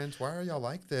 Absolutely. Cowboy fans? Why are y'all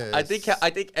like this? I think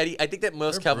Eddie. I think that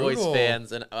most They're Cowboys brutal.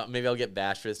 fans, and maybe I'll get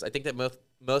bashed for this. I think that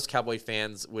most Cowboy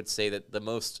fans would say that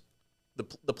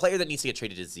the player that needs to get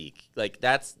traded is Zeke. Like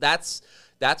that's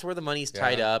where the money's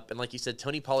tied up. And like you said,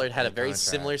 Tony Pollard had a very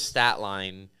similar stat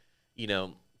line.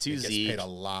 To Zeke. Paid a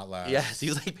lot less. Yes, he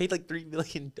was paid like $3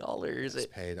 million. He's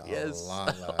paid a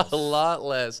lot less. A lot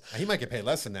less. He might get paid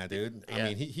less than that, dude. Yeah. I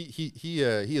mean, he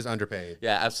is underpaid.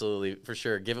 Yeah, absolutely, for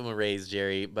sure. Give him a raise,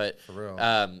 Jerry. But for real.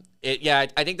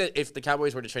 I think that if the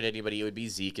Cowboys were to trade anybody, it would be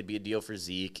Zeke. It'd be a deal for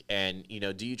Zeke. And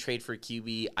do you trade for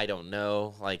QB? I don't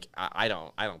know. Like I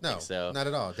don't think so. Not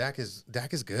at all. Dak is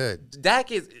good.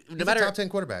 Dak is no matter top 10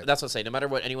 quarterback. That's what I'm saying. No matter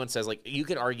what anyone says, like you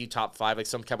could argue top 5. Like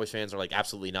some Cowboys fans are like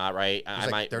absolutely not, right? I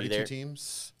might 32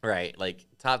 teams. Right. Like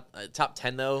top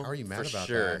 10 though. How are you mad about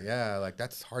sure. that? Yeah, like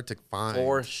that's hard to find.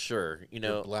 For sure.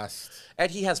 You're blessed. And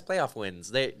he has playoff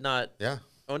wins. Yeah.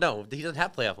 Oh no, he doesn't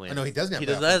have playoff wins. No, he doesn't have. He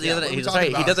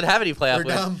doesn't have any playoff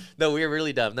wins. Dumb. No, we're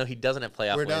really dumb. No, he doesn't have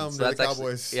playoff wins. We're dumb. So that's the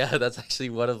Cowboys. That's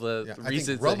actually one of the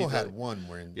reasons. I think Romo had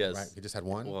one. Yes, right? He just had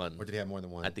one. Or did he have more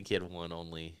than one? I think he had one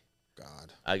only.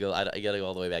 God, I gotta go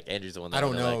all the way back. Andrew's the one. That I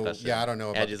don't know. That Yeah, I don't know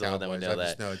about Andrew's the Cowboys. The one that would know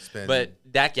that. Know it's been.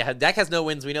 But Dak has no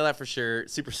wins. We know that for sure.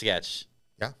 Super sketch.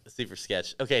 Yeah. Super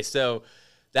sketch. Okay, so.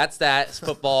 That's that. It's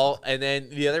football. And then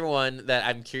the other one that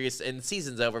I'm curious, and the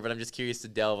season's over, but I'm just curious to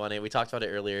delve on it. We talked about it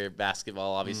earlier.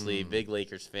 Basketball, obviously, big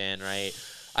Lakers fan, right?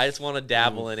 I just want to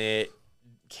dabble in it.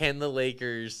 Can the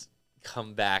Lakers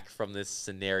come back from this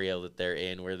scenario that they're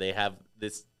in where they have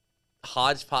this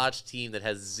hodgepodge team that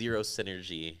has zero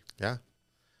synergy? Yeah.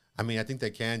 I mean, I think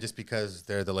they can just because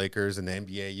they're the Lakers and the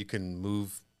NBA. You can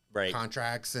move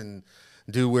contracts and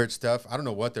do weird stuff. I don't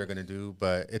know what they're going to do,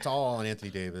 but it's all on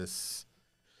Anthony Davis.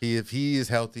 If he is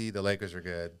healthy, the Lakers are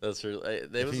good. That's true.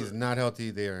 If he's not healthy,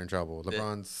 they are in trouble.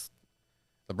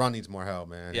 LeBron needs more help,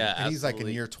 man. Yeah, and he's like in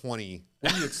year 20.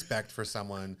 What do you expect for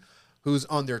someone who's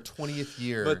on their 20th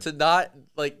year? But to not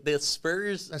like the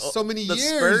Spurs, that's so many years.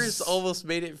 The Spurs almost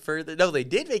made it further. No, they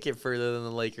did make it further than the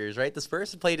Lakers, right? The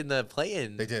Spurs played in the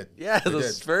play-in. They did. Yeah, the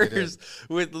Spurs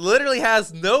literally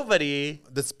has nobody.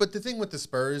 But the thing with the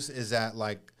Spurs is that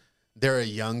they're a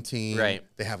young team. Right.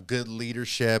 They have good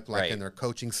leadership, in their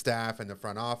coaching staff and the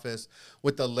front office.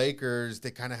 With the Lakers,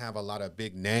 they kind of have a lot of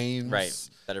big names. Right.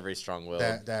 That are very strong-willed.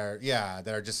 That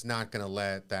are just not going to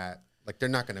let that, they're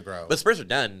not going to grow. But Spurs are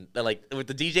done. With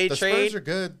the DJ trade. The Spurs are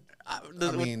good.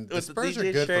 The Spurs are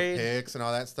good for picks and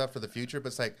all that stuff for the future.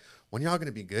 But it's when y'all going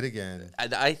to be good again?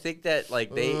 I think that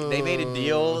they made a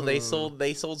deal. They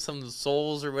sold some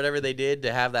souls or whatever they did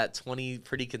to have that 20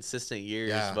 pretty consistent years.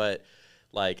 Yeah. But...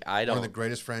 I don't. One of the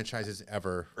greatest franchises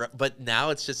ever. But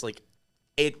now it's just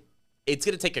it's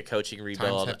gonna take a coaching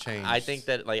rebuild. Times have changed. I think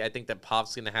that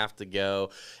Pop's gonna have to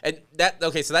go, and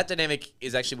so that dynamic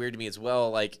is actually weird to me as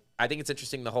well. I think it's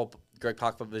interesting the whole Greg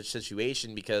Popovich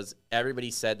situation because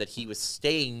everybody said that he was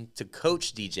staying to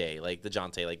coach DJ, the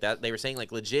DeJounte, that they were saying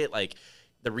legit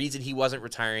the reason he wasn't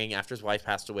retiring after his wife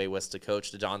passed away was to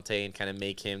coach DeJounte and kind of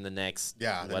make him the next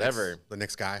whatever. The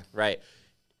next guy. Right.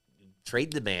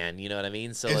 Trade the man, you know what I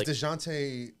mean? So is like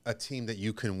DeJounte a team that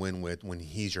you can win with when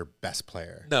he's your best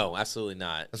player? No, absolutely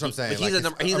not. That's what I'm saying.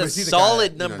 But he's a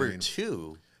solid number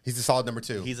 2. He's a solid number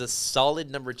 2. He's a solid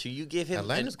number 2. You give him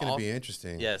Atlanta's going to be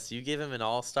interesting. Yes, you give him an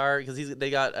all-star because they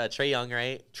got Trae Young,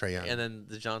 right? Trae Young. And then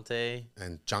DeJounte.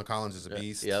 And John Collins is a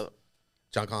beast. Yep.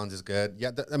 John Collins is good. Yeah,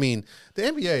 I mean, the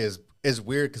NBA is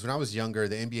weird because when I was younger,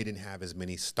 the NBA didn't have as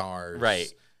many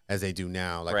stars as they do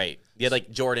now. Like, You had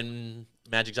like Jordan,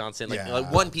 Magic Johnson,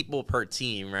 like one people per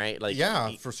team, right? Like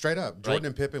for straight up. Jordan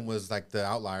and Pippen was like the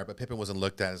outlier, but Pippen wasn't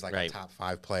looked at as like a top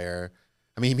 5 player.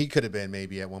 I mean, he could have been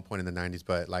maybe at one point in the 90s,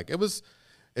 but like it's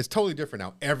totally different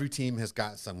now. Every team has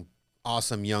got some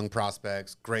awesome young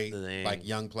prospects, great like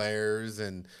young players,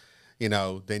 and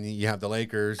then you have the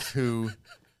Lakers who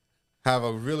have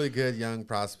a really good young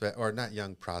prospect, or not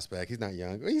young prospect. He's not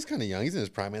young. He's kind of young. He's in his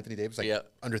prime. Anthony Davis,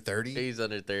 under 30. He's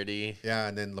under 30. Yeah,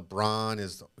 and then LeBron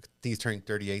he's turning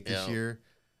 38 this year.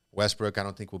 Westbrook, I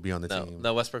don't think will be on the team.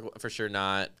 No, Westbrook for sure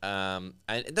not. And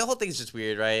the whole thing is just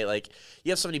weird, right? Like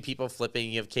you have so many people flipping.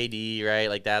 You have KD, right?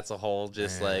 Like that's a whole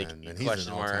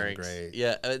question marks. Great.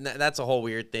 Yeah, and that's a whole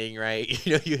weird thing, right?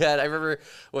 I remember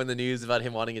when the news about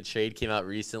him wanting a trade came out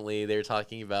recently. They were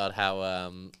talking about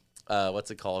how what's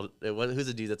it called? Who's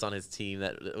the dude that's on his team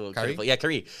Kyrie? Yeah,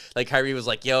 Kyrie. Like Kyrie was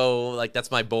like, "Yo, like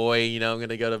that's my boy. I'm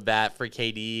gonna go to bat for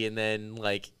KD," and then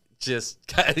like just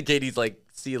KD's like,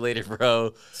 "See you later,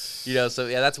 bro." So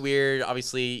yeah, that's weird.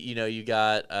 Obviously, you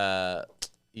got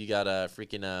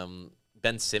freaking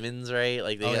Ben Simmons, right?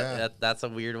 Like that's a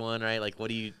weird one, right? Like what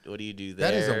do you do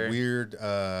there? That is a weird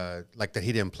like that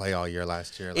he didn't play all year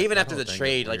last year. Like, even after the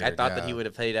trade, like I thought that he would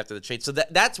have played after the trade. So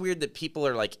that's weird that people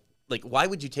are like, why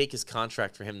would you take his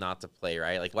contract for him not to play,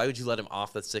 right? Like, why would you let him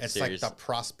off the Sixers? It's like the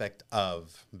prospect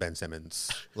of Ben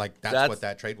Simmons. Like, that's what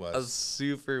that trade was.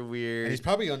 Super weird. And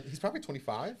he's probably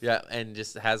 25. Yeah, and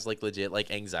just has, like, legit,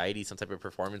 like, anxiety, some type of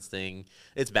performance thing.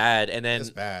 It's bad. And then,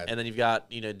 And then you've got,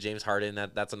 James Harden.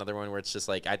 That's another one where it's just,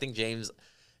 like, I think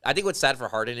what's sad for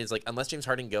Harden is, like, unless James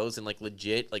Harden goes and, like,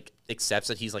 legit, like, accepts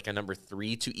that he's, like, a number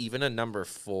 3 to even a number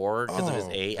 4 because of his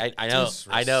age. I know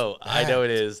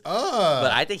it is.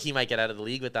 But I think he might get out of the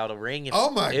league without a ring. If he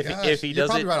doesn't, you're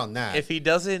probably right on that. If he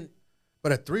doesn't.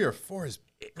 But a 3 or 4 is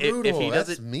brutal.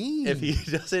 That's mean. If he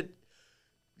doesn't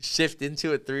shift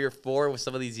into a 3 or 4 with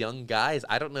some of these young guys,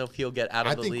 I don't know if he'll get out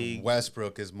of the league. I think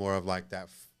Westbrook is more of, like, that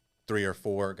 3 or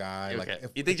 4 guy. Okay.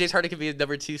 Like, you think James Harden could be a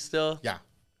number 2 still? Yeah.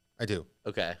 I do.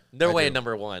 Okay. No way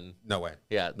number 1. No way.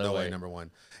 Yeah, no way number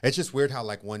 1. It's just weird how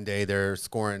like one day they're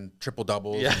scoring triple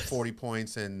doubles and 40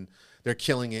 points and they're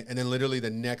killing it, and then literally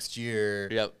the next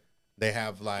year they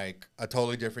have like a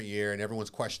totally different year and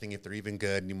everyone's questioning if they're even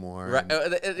good anymore. Right.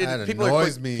 That people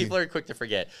annoys me. People are quick to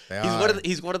forget.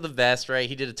 He's one of the best, right?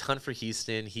 He did a ton for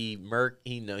Houston. He murdered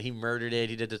it.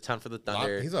 He did a ton for the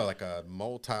Thunder. He's like a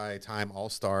multi-time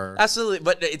All-Star. Absolutely,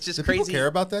 but it's just crazy. People care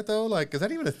about that though? Like, is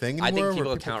that even a thing anymore? I think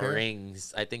people count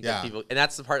rings. I think that people, and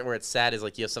that's the part where it's sad is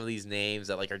like you have some of these names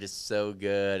that like are just so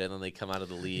good, and then they come out of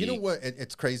the league. You know what?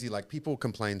 It's crazy. Like people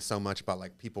complain so much about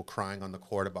like people crying on the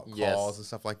court about calls and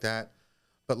stuff like that.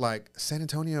 But like San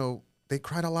Antonio, they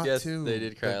cried a lot too. They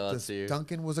did cry a lot too.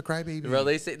 Duncan was a crybaby. Bro,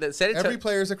 they say that every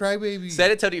player's a crybaby.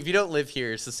 San Antonio, if you don't live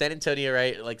here, so San Antonio,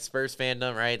 right? Like Spurs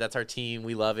fandom, right? That's our team.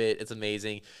 We love it. It's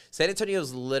amazing. San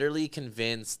Antonio's literally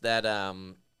convinced that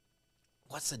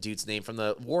what's the dude's name from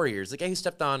the Warriors? The guy who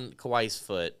stepped on Kawhi's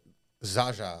foot.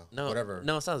 Zaza, whatever.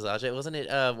 No, it's not Zaza. Wasn't it?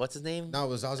 What's his name? No, it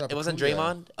was Zaza. It wasn't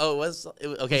Draymond. Oh, it was.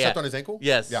 Okay, he stepped on his ankle.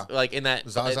 Yes. Yeah. Like in that.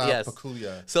 Zaza yes.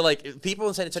 Pachulia. So like people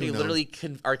in San Antonio literally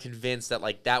are convinced that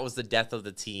like that was the death of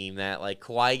the team. That like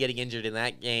Kawhi getting injured in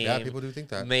that game. Yeah, people do think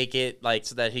that. Make it like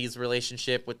so that his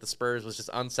relationship with the Spurs was just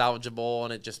unsalvageable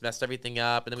and it just messed everything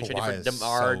up. And then we traded for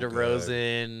DeMar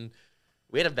DeRozan.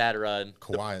 We had a bad run.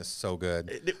 Kawhi is so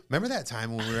good. Remember that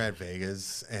time when we were at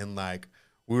Vegas and like.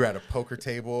 We were at a poker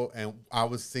table, and I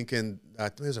was thinking,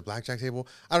 there's a blackjack table.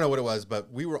 I don't know what it was,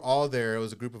 but we were all there. It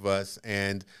was a group of us,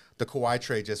 and the Kawhi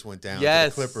trade just went down to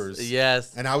the Clippers.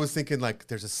 Yes. And I was thinking, like,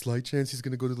 there's a slight chance he's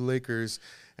going to go to the Lakers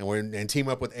and team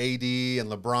up with AD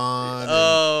and LeBron.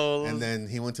 Oh. And then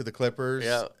he went to the Clippers.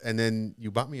 Yeah. And then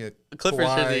you bought me a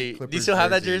Clippers jersey. Do you still have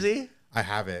that jersey? I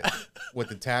have it with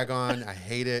the tag on. I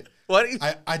hate it. What?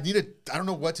 I need a. I don't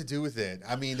know what to do with it.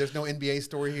 I mean, there's no NBA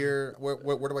story here.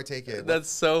 Where do I take it? That's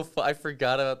so I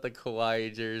forgot about the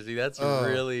Kawhi jersey. That's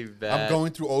really bad. I'm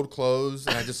going through old clothes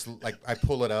and I just I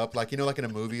pull it up like like in a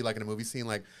movie scene,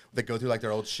 like they go through like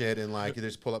their old shit and like they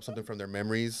just pull up something from their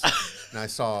memories. And I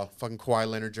saw a fucking Kawhi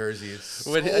Leonard jersey. It's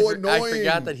so annoying. I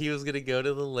forgot that he was gonna go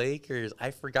to the Lakers.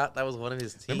 I forgot that was one of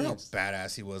his teams. Remember how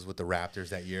badass he was with the Raptors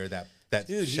that year? That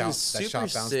dude, shot, he was super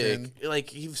sick. In. Like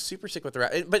he was super sick with the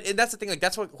Raptors. But that's the thing. Like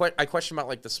that's what I question about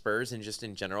like the Spurs and just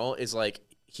in general is like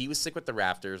he was sick with the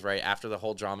Raptors right after the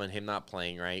whole drama and him not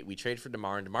playing right. We traded for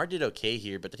DeMar and DeMar did okay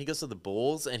here, but then he goes to the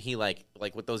Bulls and he like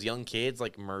with those young kids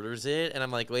like murders it. And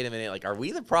I'm like, wait a minute, like are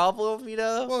we the problem? You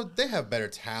know? Well, they have better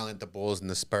talent, the Bulls, than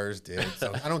the Spurs did.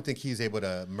 So I don't think he's able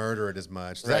to murder it as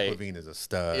much. Right. Zach LaVine is a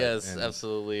stud. Yes, and,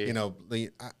 absolutely. You know,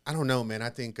 I don't know, man.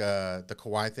 I think the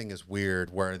Kawhi thing is weird,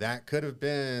 where that could have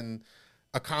been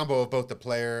a combo of both the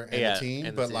player and the team,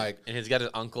 and he's got an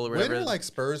uncle or whatever. When are like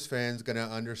Spurs fans gonna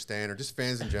understand, or just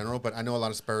fans in general? But I know a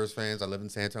lot of Spurs fans. I live in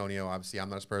San Antonio. Obviously, I'm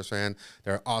not a Spurs fan.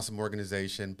 They're an awesome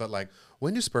organization. But like,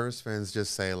 when do Spurs fans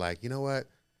just say like, you know what?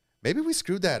 Maybe we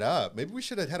screwed that up. Maybe we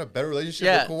should have had a better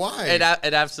relationship with Kawhi.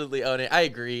 And absolutely own it. I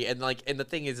agree. And like, and the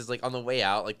thing is like on the way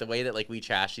out, like the way that like we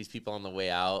trash these people on the way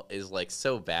out is like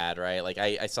so bad, right? Like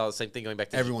I saw the same thing going back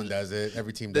to everyone does it.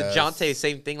 Every team does. DeJounte,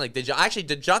 same thing. Like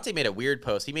DeJounte made a weird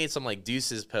post. He made some like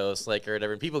Deuces post, like or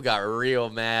whatever. And people got real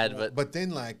mad. But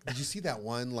then like, did you see that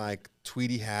one like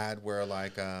tweet he had where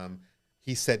like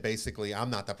he said basically,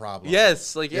 I'm not the problem.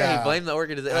 Yes, like he blamed the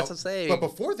organization. That's what I'm saying. But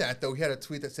before that, though, he had a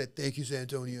tweet that said, "Thank you, San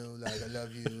Antonio. Like I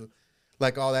love you."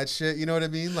 Like all that shit. You know what I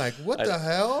mean? Like what the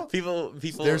hell? People,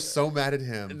 they're so mad at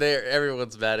him.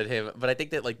 Everyone's mad at him. But I think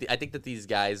that these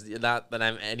guys, not that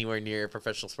I'm anywhere near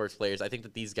professional sports players, I think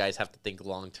that these guys have to think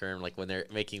long term, like when they're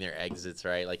making their exits,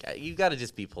 right? Like you got to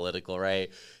just be political,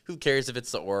 right? Who cares if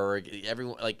it's the org?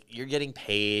 Everyone, like you're getting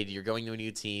paid, you're going to a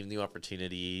new team, new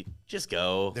opportunity. Just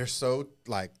go. They're so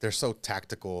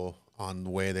tactical on the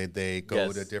way they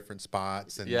go to different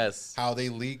spots and how they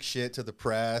leak shit to the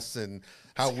press and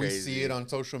how we see it on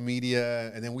social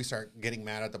media, and then we start getting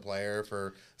mad at the player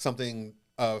for something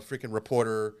a freaking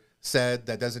reporter said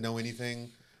that doesn't know anything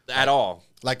at all.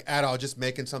 Like at all, just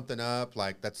making something up.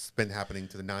 Like that's been happening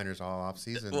to the Niners all off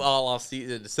season. All off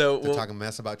season. So they're talking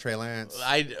mess about Trey Lance.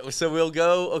 So we'll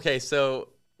go. Okay, so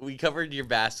we covered your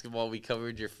basketball. We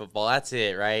covered your football. That's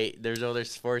it, right? There's no other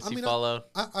sports you follow?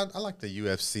 I like the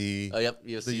UFC. Oh, yep.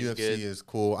 The UFC is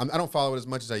cool. I don't follow it as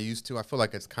much as I used to. I feel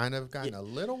like it's kind of gotten a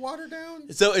little watered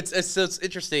down. So it's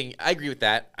interesting. I agree with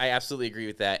that. I absolutely agree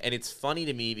with that. And it's funny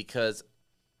to me because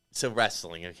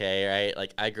wrestling, okay, right?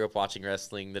 Like I grew up watching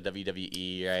wrestling, the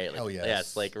WWE, right? Like, yes.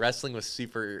 Yes, like wrestling was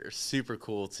super, super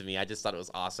cool to me. I just thought it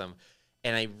was awesome.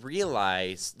 And I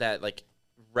realized that like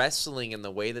wrestling and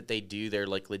the way that they do their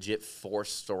like legit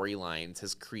forced storylines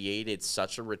has created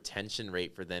such a retention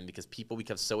rate for them because people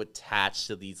become so attached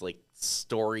to these like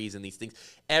stories and these things.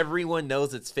 Everyone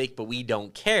knows it's fake, but we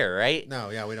don't care, right? No,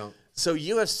 yeah, we don't. So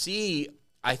UFC,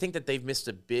 I think that they've missed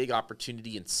a big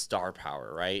opportunity in star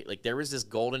power, right? Like there was this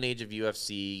golden age of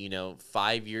UFC,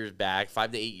 5 years back,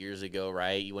 5 to 8 years ago,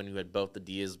 right? When you had both the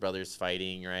Diaz brothers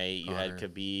fighting, right? You had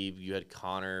Khabib, you had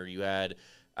Conor, you had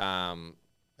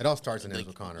it all starts and ends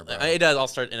with Conor, bro. It does all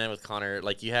start and end with Conor.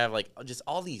 Like you have like just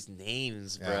all these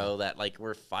names, bro, that like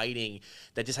were fighting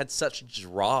that just had such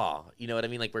draw. You know what I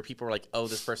mean? Like where people were like, "Oh,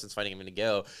 this person's fighting, I'm gonna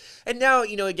go." And now,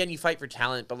 again, you fight for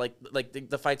talent, but like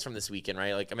the fights from this weekend,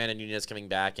 right? Like Amanda Nunes coming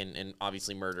back and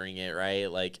obviously murdering it,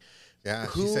 right? Like. Yeah,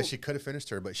 she said she could have finished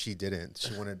her, but she didn't.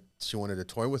 She wanted to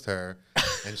toy with her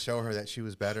and show her that she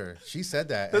was better. She said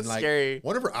that. That's and like scary.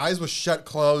 One of her eyes was shut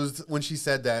closed when she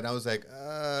said that. And I was like,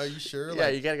 you sure? Yeah,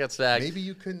 like, you gotta get smacked. Maybe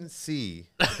you couldn't see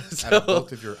out of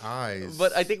both of your eyes.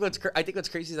 But I think what's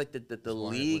crazy is like the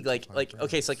league, like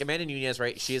okay, so like Amanda Nunes,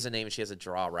 right? She has a name and she has a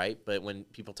draw, right? But when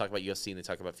people talk about UFC and they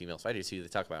talk about female fighters, who they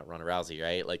talk about Ronda Rousey,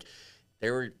 right? Like.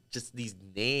 There were just these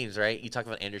names, right? You talk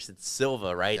about Anderson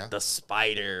Silva, right? Yeah. The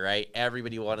Spider, right?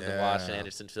 Everybody wanted to watch an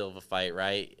Anderson Silva fight,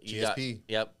 right? GSP.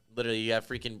 Yep. Literally, you have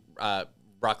freaking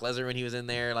Brock Lesnar when he was in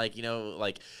there. Like,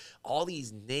 like all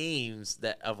these names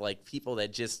of like people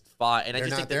that just fought. And they're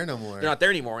not there no more. They're not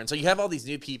there anymore. And so you have all these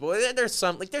new people. And there's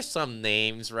some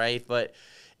names, right? But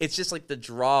it's just like the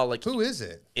draw. Like who is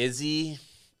it? Izzy.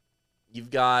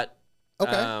 You've got.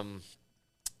 Okay.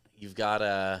 You've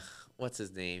got what's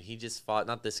his name? He just fought,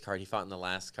 not this card, he fought in the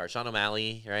last card. Sean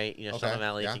O'Malley, right? Sean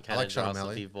O'Malley can kind of draw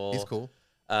some people. He's cool.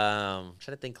 Trying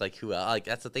to think like who else. Like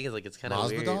that's the thing is like it's kind of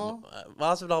weird.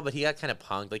 Masvidal, but he got kind of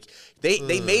punked. Like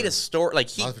they made a story. Like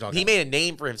he made a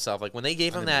name for himself. Like when they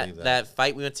gave him that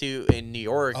fight we went to in New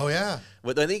York. Oh yeah.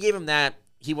 When they gave him that,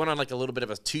 he went on like a little bit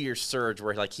of a 2-year surge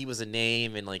where like he was a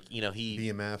name and like he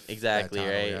BMF exactly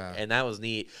title, right, yeah. and that was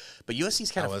neat. But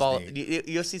UFC's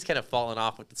kind of fallen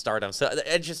off with the stardom. So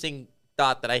the interesting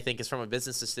thought that I think is from a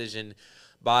business decision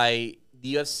by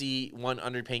the UFC, one,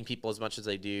 underpaying people as much as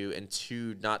they do, and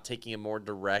two, not taking a more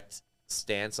direct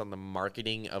stance on the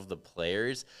marketing of the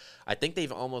players. I think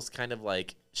they've almost kind of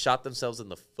like shot themselves in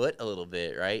the foot a little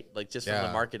bit, right? Like just from the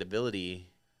marketability.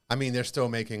 I mean, they're still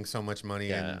making so much money,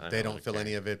 Yeah, and they don't feel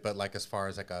any of it. But like as far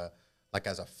as like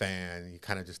as a fan, you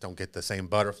kind of just don't get the same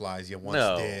butterflies you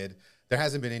once did. There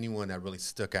hasn't been anyone that really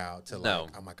stuck out to like,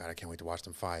 oh my God, I can't wait to watch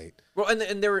them fight. Well,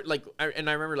 and there were like, and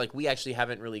I remember like we actually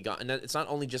haven't really gone, and it's not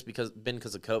only just because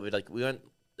of COVID. Like we went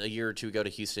a year or two ago to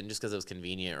Houston just because it was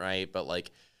convenient, right? But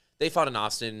like they fought in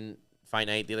Austin fight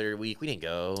night the other week. We didn't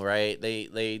go, right?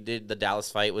 They did the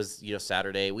Dallas fight was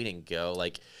Saturday. We didn't go,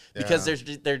 like because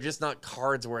they're just not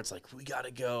cards where it's like we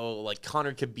gotta go. Like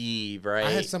Conor Khabib, right?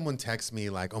 I had someone text me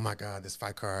like, oh my God, this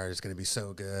fight card is gonna be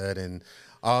so good and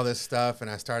all this stuff, and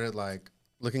I started like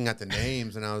looking at the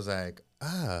names, and I was like,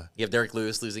 you have Derek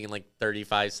Lewis losing in like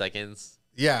 35 seconds.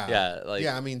 Yeah, like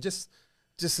I mean, just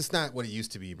it's not what it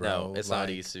used to be, bro. No, it's not what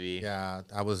it used to be. Yeah,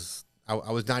 I was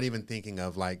not even thinking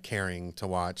of like caring to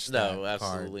watch. No,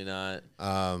 absolutely not.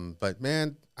 But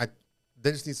man,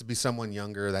 there just needs to be someone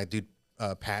younger. That dude,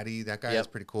 Patty, that guy is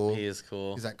pretty cool. He is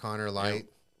cool. He's that Connor Light.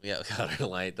 Yeah, Connor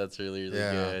Light. That's really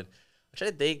good. I'm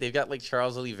trying to think. They've got like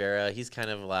Charles Oliveira. He's kind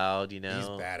of loud, He's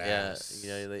badass.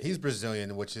 Yeah, he's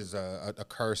Brazilian, which is a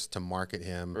curse to market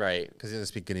him, right? Because he doesn't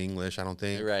speak good English, I don't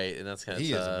think. Right, and that's kind of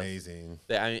he is amazing.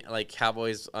 I mean, like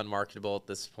Cowboy's unmarketable at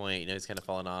this point. He's kind of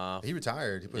fallen off. He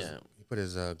retired. He put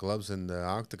his gloves in the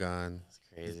octagon. That's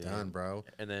crazy. He's done, bro.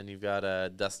 And then you've got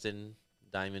Dustin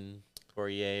Diamond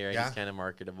Poirier, right? Yeah. He's kind of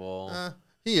marketable.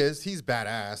 He is. He's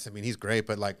badass. I mean, he's great,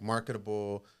 but like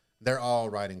marketable. They're all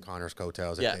riding Connor's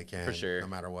coattails if they can, for sure, no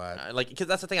matter what. Like, because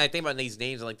that's the thing I think about these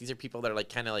names. Like, these are people that are like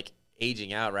kind of like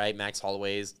aging out, right? Max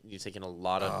Holloway's taking a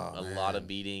lot of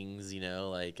beatings.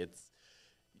 Like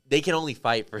they can only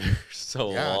fight for so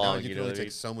long. No, you can only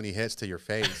take so many hits to your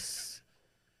face,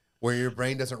 where your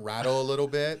brain doesn't rattle a little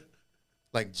bit.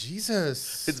 Like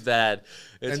Jesus, it's bad.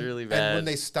 It's really bad. And when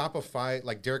they stop a fight,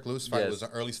 like Derek Lewis' fight was an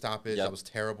early stoppage. That was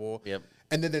terrible. Yep.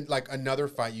 And then like another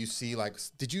fight you see, like,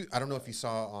 I don't know if you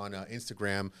saw on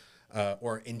Instagram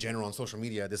or in general on social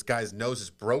media, this guy's nose is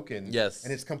broken. Yes.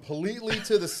 And it's completely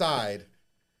to the side.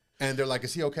 And they're like,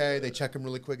 is he okay? They check him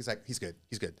really quick. He's like, he's good.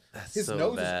 He's good. His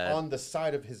nose is on the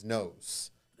side of his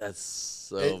nose. That's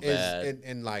so bad.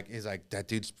 And like, he's like, that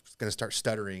dude's going to start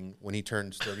stuttering when he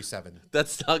turns 37.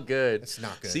 That's not good. It's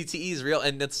not good. CTE is real.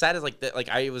 And that's sad is like, like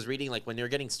I was reading, like when they were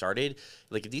getting started,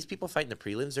 like if these people fight in the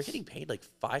prelims, they're getting paid like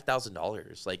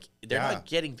 $5,000. Like they're not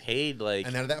getting paid like.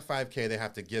 And out of that $5K, they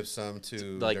have to give some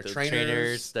to like their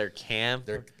trainers, their camp.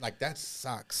 They're like, that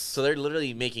sucks. So they're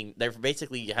literally they're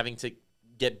basically having to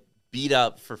get beat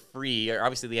up for free.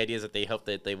 Obviously the idea is that they hope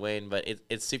that they win, but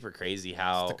it's super crazy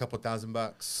how just a couple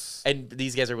 $1,000 and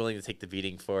these guys are willing to take the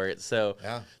beating for it. So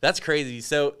that's crazy.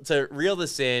 So to reel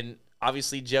this in,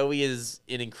 obviously Joey is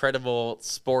an incredible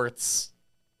sports,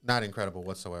 not incredible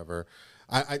whatsoever.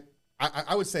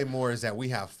 I would say more is that we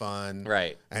have fun,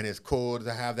 right? And it's cool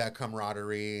to have that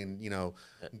camaraderie and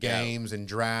games and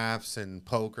drafts and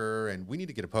poker, and we need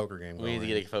to get a poker game going. We need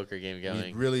to get a poker game going.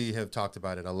 We really have talked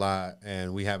about it a lot,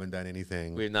 and we haven't done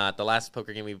anything. We've not. The last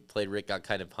poker game we played, Rick got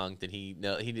kind of punked, and he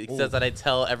says that I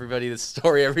tell everybody the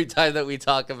story every time that we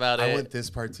talk about it. I want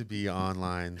this part to be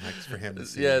online, like for him to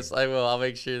see. Yes, I will. I'll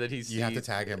make sure that he sees. You have to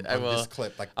tag him I on will. this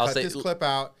clip. Like, cut this clip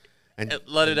out. And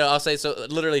let it know. I'll say so.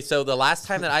 Literally, so the last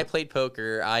time that I played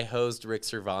poker, I hosted Rick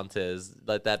Cervantes.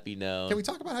 Let that be known. Can we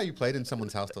talk about how you played in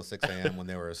someone's house till 6 a.m. when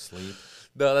they were asleep?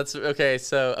 No, that's okay.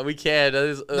 So we can.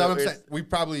 No, I'm saying we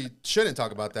probably shouldn't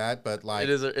talk about that, but like it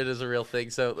is a real thing.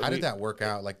 So how did that work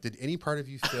out? Like, did any part of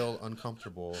you feel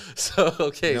uncomfortable?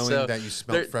 Knowing that you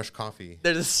smelled fresh coffee.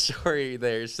 There's a story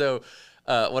there. So.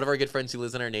 One of our good friends who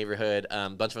lives in our neighborhood, a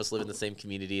bunch of us live in the same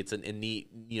community. It's a neat,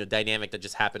 dynamic that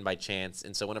just happened by chance.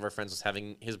 And so one of our friends was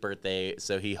having his birthday,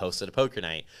 so he hosted a poker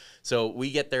night. So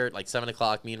we get there at like 7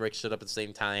 o'clock. Me and Rick showed up at the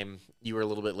same time. You were a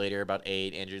little bit later, about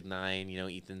 8. Andrew 9.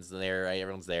 Ethan's there. Right?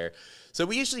 Everyone's there. So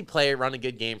we usually run a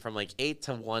good game from like 8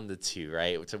 to 1 to 2,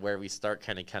 right, to where we start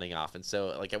kind of cutting off. And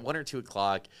so like at 1 or 2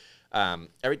 o'clock,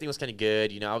 everything was kind of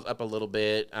good. I was up a little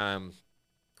bit.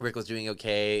 Rick was doing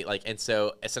okay, like, and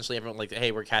so essentially everyone like,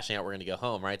 hey, we're cashing out, we're gonna go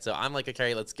home, right? So I'm like,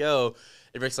 okay, let's go.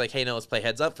 And Rick's like, hey, no, let's play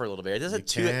heads up for a little bit. This is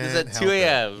at 2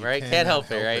 a.m., right? Can't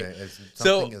help it, right?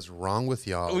 Something is wrong with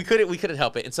y'all. We couldn't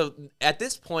help it. And so at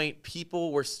this point,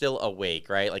 people were still awake,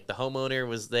 right? Like the homeowner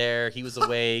was there, he was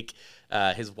awake.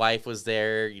 His wife was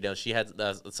there. You know, she had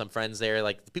some friends there.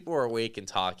 Like people were awake and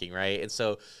talking, right? And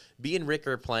so B and Rick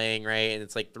are playing, right? And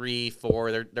it's like 3,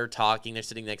 4. They're talking. They're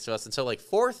sitting next to us. And so like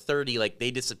 4:30, like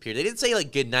they disappeared. They didn't say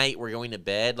like good night, we're going to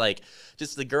bed. Like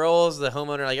just the girls, the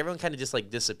homeowner, like everyone kind of just like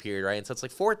disappeared, right? And so it's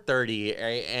like 4:30,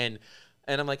 right?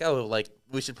 And I'm like, oh, like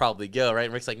we should probably go, right?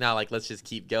 And Rick's like, no, like let's just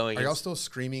keep going. Are y'all still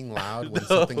screaming loud when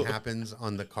something happens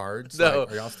on the cards? No.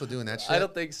 Like, are y'all still doing that shit? I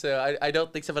don't think so. I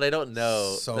don't think so, but I don't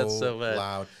know. That's so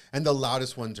loud. And the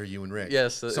loudest ones are you and Rick.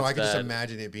 Yes. So I can just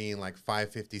imagine it being like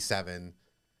 5:57.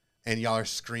 And y'all are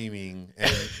screaming,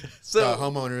 and so, the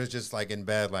homeowner is just like in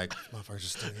bed, like, motherfuckers are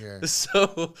still here.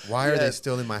 So why are they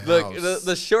still in my house? Look,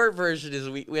 the short version is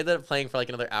we ended up playing for like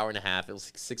another hour and a half. It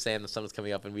was 6 a.m. The sun was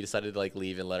coming up, and we decided to like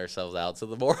leave and let ourselves out. So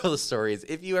the moral of the story is,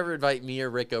 if you ever invite me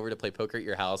or Rick over to play poker at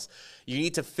your house, you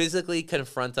need to physically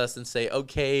confront us and say,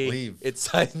 okay, leave. It's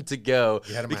time to go.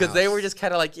 Because they were just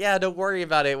kind of like, yeah, don't worry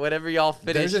about it. Whatever y'all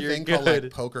finish, There's a thing called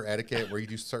like poker etiquette where you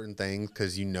do certain things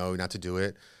because you know not to do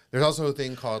it. There's also a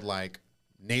thing called like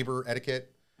neighbor etiquette.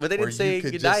 But they didn't say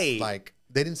goodnight. Like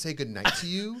they didn't say goodnight to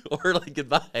you. Or like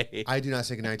goodbye. I do not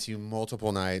say goodnight to you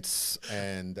multiple nights,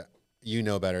 and you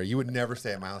know better. You would never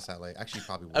stay at my house that late. Actually, you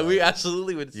probably would. We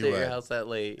absolutely would stay at your house that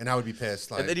late. And I would be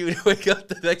pissed. Like, and then you would wake up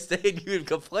the next day and you would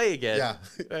go play again.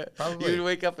 Yeah, probably. You would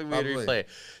wake up and we would replay.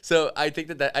 So I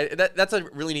think that's a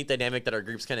really neat dynamic that our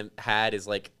groups kind of had, is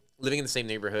like living in the same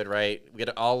neighborhood, right? We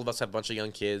got all of us have a bunch of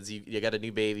young kids. You got a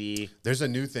new baby. There's a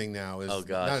new thing now. Oh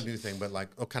gosh. Not a new thing, but like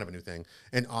kind of a new thing.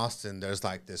 In Austin, there's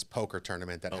like this poker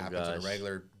tournament that happens on a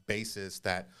regular basis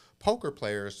that poker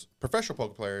players, professional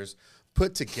poker players,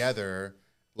 put together.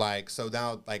 Like, so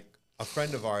now like a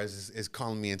friend of ours is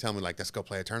calling me and telling me like, let's go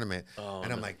play a tournament.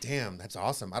 And I'm like, damn, that's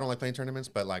awesome. I don't like playing tournaments,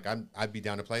 but like I'd be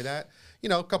down to play that. You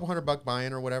know, a couple $100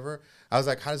 buy-in or whatever. I was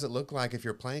like, how does it look like if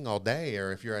you're playing all day,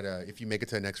 or if you make it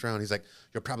to the next round? He's like,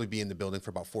 you'll probably be in the building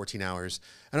for about 14 hours.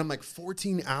 And I'm like,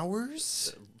 14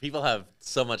 hours? People have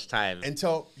so much time.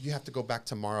 Until you have to go back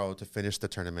tomorrow to finish the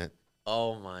tournament.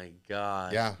 Oh my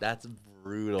God. Yeah. That's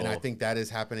brutal. And I think that is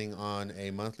happening on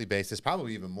a monthly basis,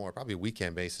 probably even more, probably a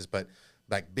weekend basis, but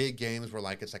like big games where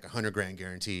like it's like $100,000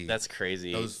 guaranteed. That's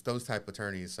crazy. Those type of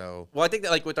attorneys. So well, I think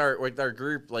that like with our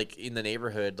group, like in the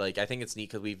neighborhood, like I think it's neat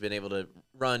because we've been able to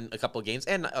run a couple of games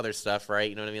and other stuff, right?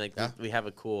 You know what I mean? Like we have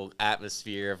a cool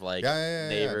atmosphere of like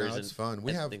neighbors. No, it's fun.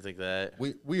 We have things like that.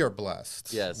 We are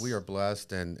blessed. Yes, we are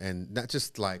blessed, and not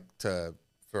just like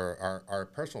for our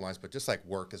personal lives, but just like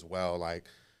work as well. Like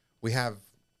we have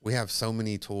so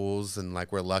many tools, and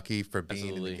like we're lucky for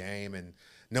being in the game and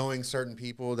knowing certain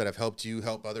people that have helped you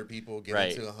help other people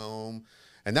get into a home.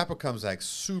 And that becomes like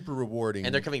super rewarding.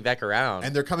 And they're coming back around.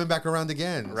 And they're coming back around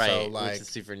again. Right. So, like, which is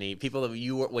super neat. People that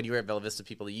when you were at Bella Vista,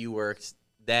 people that you worked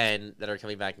then that are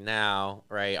coming back now,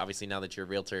 right? Obviously now that you're a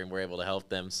realtor and we're able to help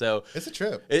them. So it's a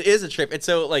trip. It is a trip. And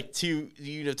so like to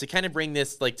kind of bring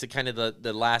this like to kind of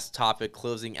the last topic,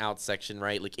 closing out section,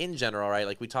 right? Like in general, right?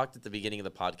 Like we talked at the beginning of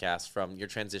the podcast from your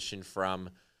transition from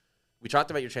we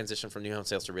talked about your transition from new home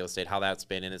sales to real estate, how that's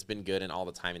been, and it's been good and all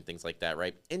the time and things like that,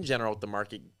 right? In general, the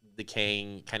market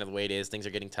decaying kind of the way it is, things are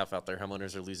getting tough out there,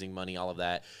 homeowners are losing money, all of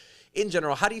that. In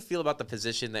general, how do you feel about the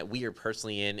position that we are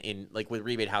personally in like with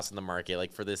Rebate House in the market,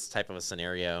 like for this type of a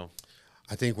scenario?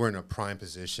 I think we're in a prime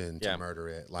position to murder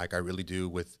it. Like I really do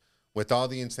with all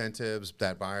the incentives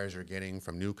that buyers are getting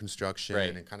from new construction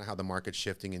and kind of how the market's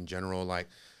shifting in general. Like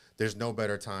there's no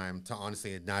better time to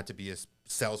honestly not to be a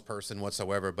salesperson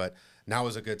whatsoever, but now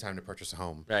is a good time to purchase a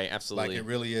home. Right, absolutely. Like it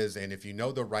really is. And if you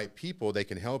know the right people, they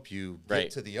can help you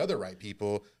get to the other right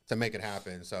people to make it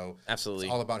happen. So absolutely,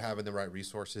 it's all about having the right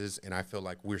resources. And I feel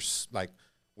like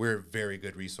we're very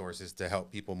good resources to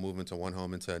help people move into one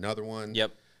home into another one.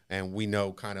 Yep. And we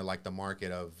know kind of like the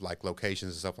market of like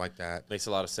locations and stuff like that. Makes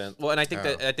a lot of sense. Well, and I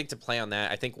think to play on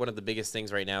that, I think one of the biggest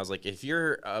things right now is like if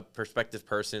you're a prospective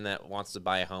person that wants to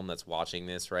buy a home that's watching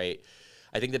this, right?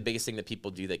 I think the biggest thing that people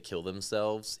do that kill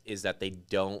themselves is that they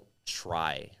don't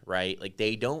try, right? Like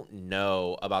they don't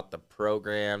know about the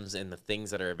programs and the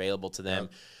things that are available to them.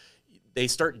 They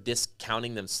start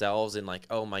discounting themselves in like,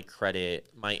 oh, my credit,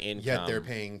 my income. Yet they're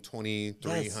paying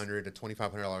 $2,300 to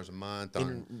 $2,500 a month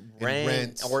on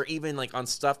rent, or even like on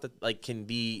stuff that like can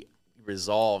be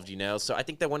resolved, you know? So I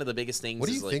think that one of the biggest things What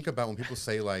do you think about when people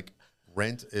say like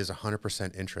rent is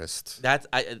 100% interest.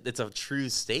 It's a true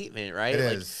statement, right? It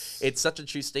like, is. It's such a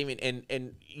true statement.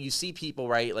 And you see people,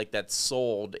 right, like that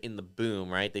sold in the boom,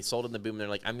 right? They sold in the boom. And they're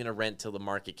like, I'm going to rent till the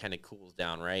market kind of cools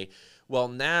down, right? Well,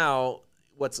 now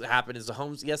what's happened is the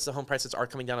home prices are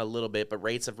coming down a little bit, but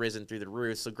rates have risen through the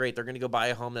roof. So great, they're going to go buy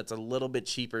a home that's a little bit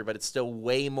cheaper, but it's still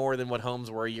way more than what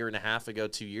homes were a year and a half ago,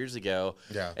 2 years ago.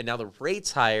 Yeah. And now the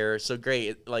rate's higher. So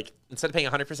great, like instead of paying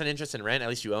 100% interest in rent, at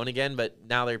least you own again. But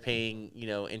now they're paying,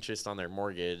 interest on their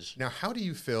mortgage. Now, how do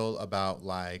you feel about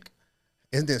like?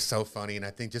 Isn't this so funny? And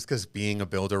I think just because being a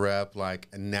builder rep, like,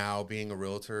 and now being a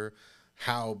realtor,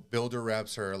 how builder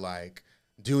reps are like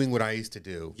doing what I used to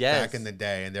do back in the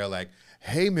day, and they're like,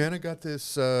 hey man, I got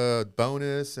this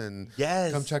bonus, and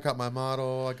come check out my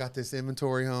model. I got this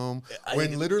inventory home.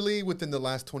 When literally within the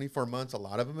last 24 months, a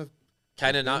lot of them have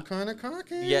kind of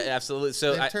cocky. Yeah, absolutely.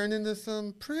 So they turned into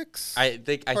some pricks.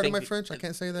 Pardon my French, I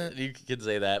can't say that. You can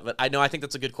say that, but I think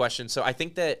that's a good question. So I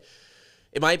think that,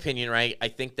 in my opinion, right, I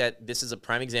think that this is a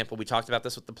prime example. We talked about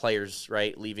this with the players,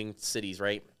 right, leaving cities,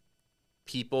 right?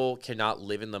 People cannot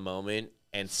live in the moment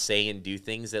and say and do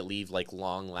things that leave like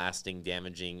long-lasting,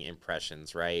 damaging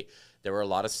impressions, right? There were a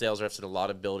lot of sales reps and a lot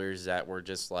of builders that were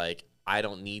just like, I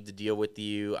don't need to deal with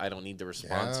you. I don't need to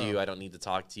respond to you. I don't need to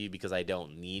talk to you because I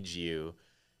don't need you.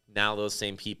 Now those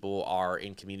same people are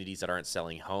in communities that aren't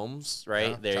selling homes,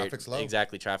 right? Yeah, traffic's low.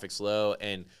 Exactly, traffic's low.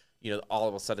 And, all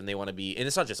of a sudden they want to be, and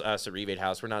it's not just us at Rebate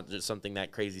House. We're not just something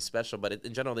that crazy special, but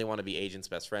in general, they want to be agents'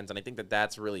 best friends. And I think that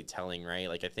that's really telling, right?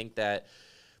 Like, I think that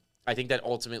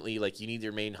ultimately, like, you need to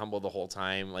remain humble the whole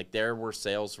time. Like, there were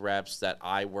sales reps that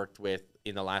I worked with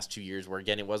in the last 2 years where,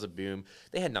 again, it was a boom.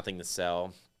 They had nothing to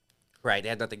sell, right? They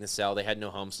had nothing to sell. They had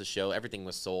no homes to show. Everything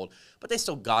was sold. But they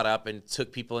still got up and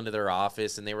took people into their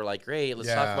office, and they were like, great, let's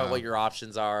talk about what your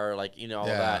options are, like, all of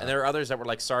that. And there were others that were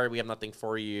like, sorry, we have nothing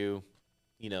for you,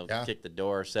 kick the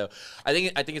door. So I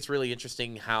think it's really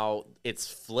interesting how it's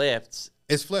flipped.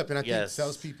 It's flipped, and I think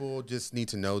salespeople just need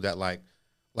to know that, like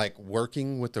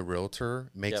working with a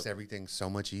realtor makes everything so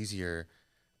much easier.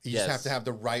 You just have to have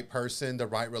the right person, the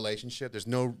right relationship.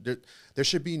 There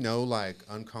should be no like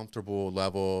uncomfortable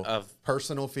level of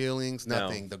personal feelings,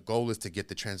 nothing. The goal is to get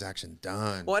the transaction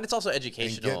done. Well, and it's also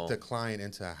educational. And get the client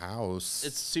into a house.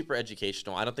 It's super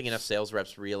educational. I don't think enough sales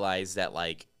reps realize that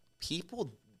like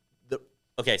people,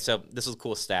 okay, so this is a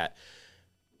cool stat.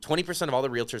 20% of all the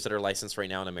realtors that are licensed right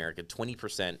now in America,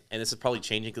 20%, and this is probably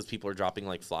changing because people are dropping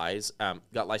like flies,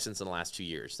 got licensed in the last 2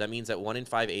 years. That means that 1 in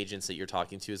 5 agents that you're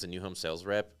talking to as a new home sales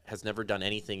rep has never done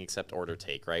anything except order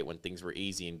take, right, when things were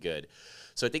easy and good.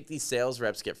 So I think these sales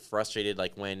reps get frustrated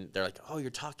like when they're like, oh,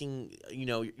 you're talking,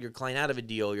 your client out of a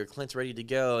deal, your client's ready to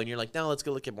go, and you're like, no, let's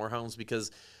go look at more homes, because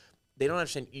they don't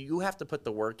understand. You have to put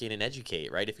the work in and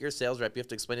educate, right? If you're a sales rep, you have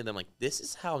to explain to them, like, this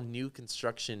is how new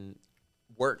construction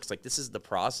works. Like, this is the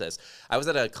process. I was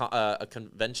at a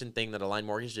convention thing that Align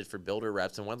Mortgage did for builder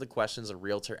reps, and one of the questions a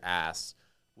realtor asked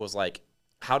was like,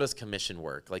 how does commission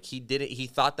work? Like, he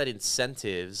thought that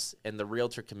incentives and the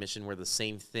realtor commission were the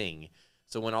same thing.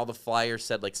 So when all the flyers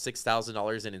said like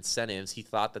 $6,000 in incentives, he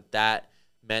thought that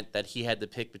meant that he had to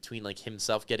pick between like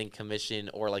himself getting commission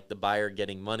or like the buyer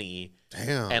getting money.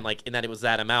 Damn. And that it was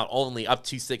that amount only, up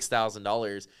to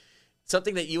 $6,000.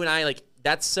 Something that you and I, like,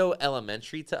 that's so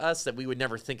elementary to us that we would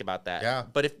never think about that. Yeah.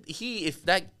 But if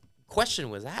that question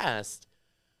was asked,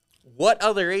 what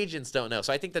other agents don't know?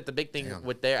 So I think that the big thing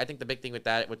with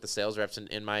the sales reps,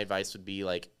 and my advice would be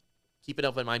like, keep an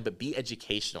open mind, but be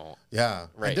educational. Yeah.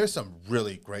 Right. And there's some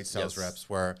really great sales reps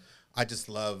where I just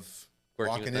love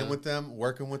walking in with them,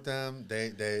 working with them.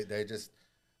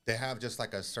 They have just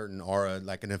like a certain aura,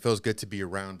 like, and it feels good to be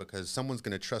around because someone's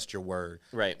going to trust your word.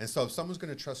 Right. And so if someone's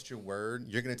going to trust your word,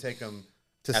 you're going to take them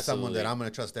to someone that I'm going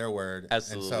to trust their word.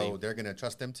 Absolutely. And so they're going to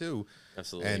trust them too.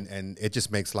 Absolutely. And it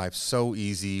just makes life so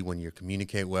easy when you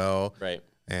communicate well. Right.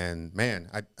 And man,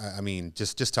 I mean,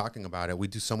 just talking about it, we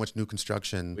do so much new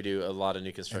construction. We do a lot of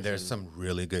new construction. And there's some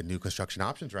really good new construction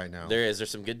options right now. There's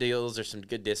some good deals. There's some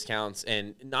good discounts.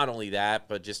 And not only that,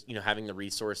 but just, having the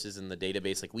resources in the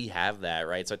database, like we have that,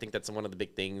 right? So I think that's one of the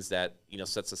big things that,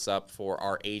 sets us up for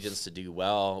our agents to do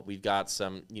well. We've got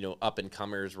some, up and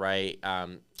comers, right?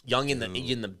 Young in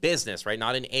the business, right?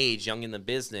 Not in age, young in the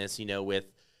business, with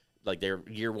like their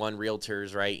year one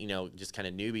realtors, right? Just kind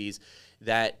of newbies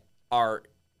that are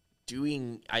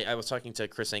doing. I was talking to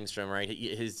Chris Engstrom, right?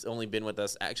 He's only been with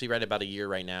us actually right about a year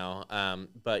right now.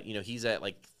 But he's at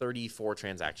like 34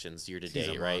 transactions year to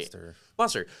date, right?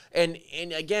 Monster. And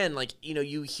again, like,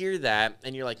 you hear that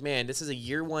and you're like, man, this is a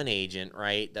year one agent,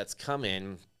 right? That's come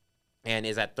in and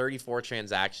is at 34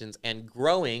 transactions and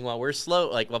growing while we're slow,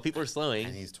 like while people are slowing.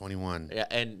 And he's 21. Yeah,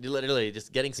 and literally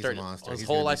just getting started. He's a monster. His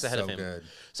whole life's ahead of him. Good.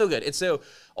 So good. And so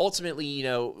ultimately, you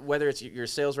know, whether it's you're a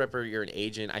sales rep or you're an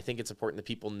agent, I think it's important that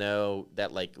people know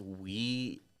that like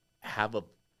we have a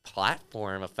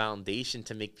platform, a foundation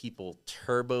to make people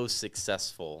turbo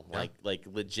successful, like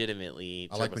legitimately.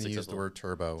 I like when you use the word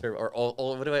turbo. Or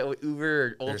what do I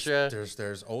Uber or Ultra?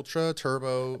 There's Ultra,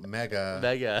 Turbo,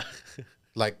 Mega.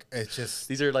 Like it's just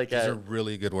these are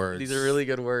really good words. These are really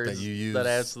good words that you use that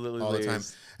I absolutely all the time,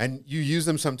 and you use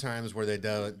them sometimes where they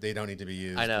don't need to be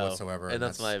used. I know, whatsoever, and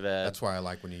that's my bad. That's why I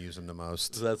like when you use them the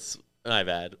most. So that's my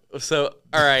bad. So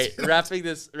all right, wrapping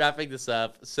this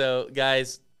up. So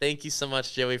guys, thank you so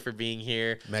much, Joey, for being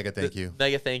here. Mega thank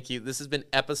you. This has been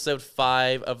episode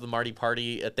 5 of the Marti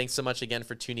Party. Thanks so much again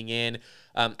for tuning in.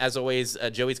 As always,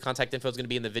 Joey's contact info is going to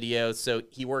be in the video. So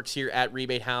he works here at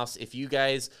Rebate House. If you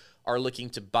guys are looking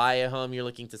to buy a home, you're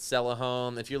looking to sell a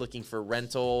home, if you're looking for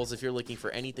rentals, if you're looking for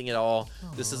anything at all,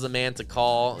 this is a man to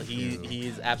call.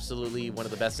 He's absolutely one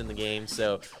of the best in the game.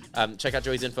 So check out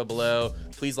Joey's info below.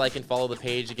 Please like and follow the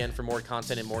page again for more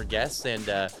content and more guests. And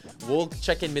we'll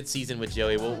check in mid-season with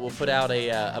Joey. We'll put out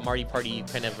a Marti Party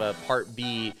kind of a part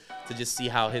B to just see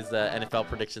how his NFL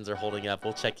predictions are holding up.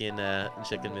 We'll check in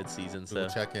mid-season. So we'll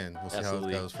check in. We'll see how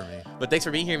it goes for me. But thanks for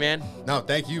being here, man. No,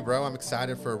 thank you, bro. I'm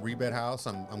excited for Rebate House.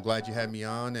 I'm glad you had me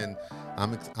on, and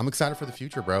I'm excited for the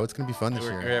future, bro. It's gonna be fun this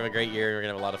year. We're gonna have a great year. We're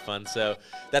gonna have a lot of fun. So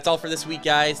that's all for this week,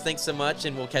 guys. Thanks so much,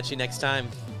 and we'll catch you next time.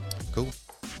 Cool.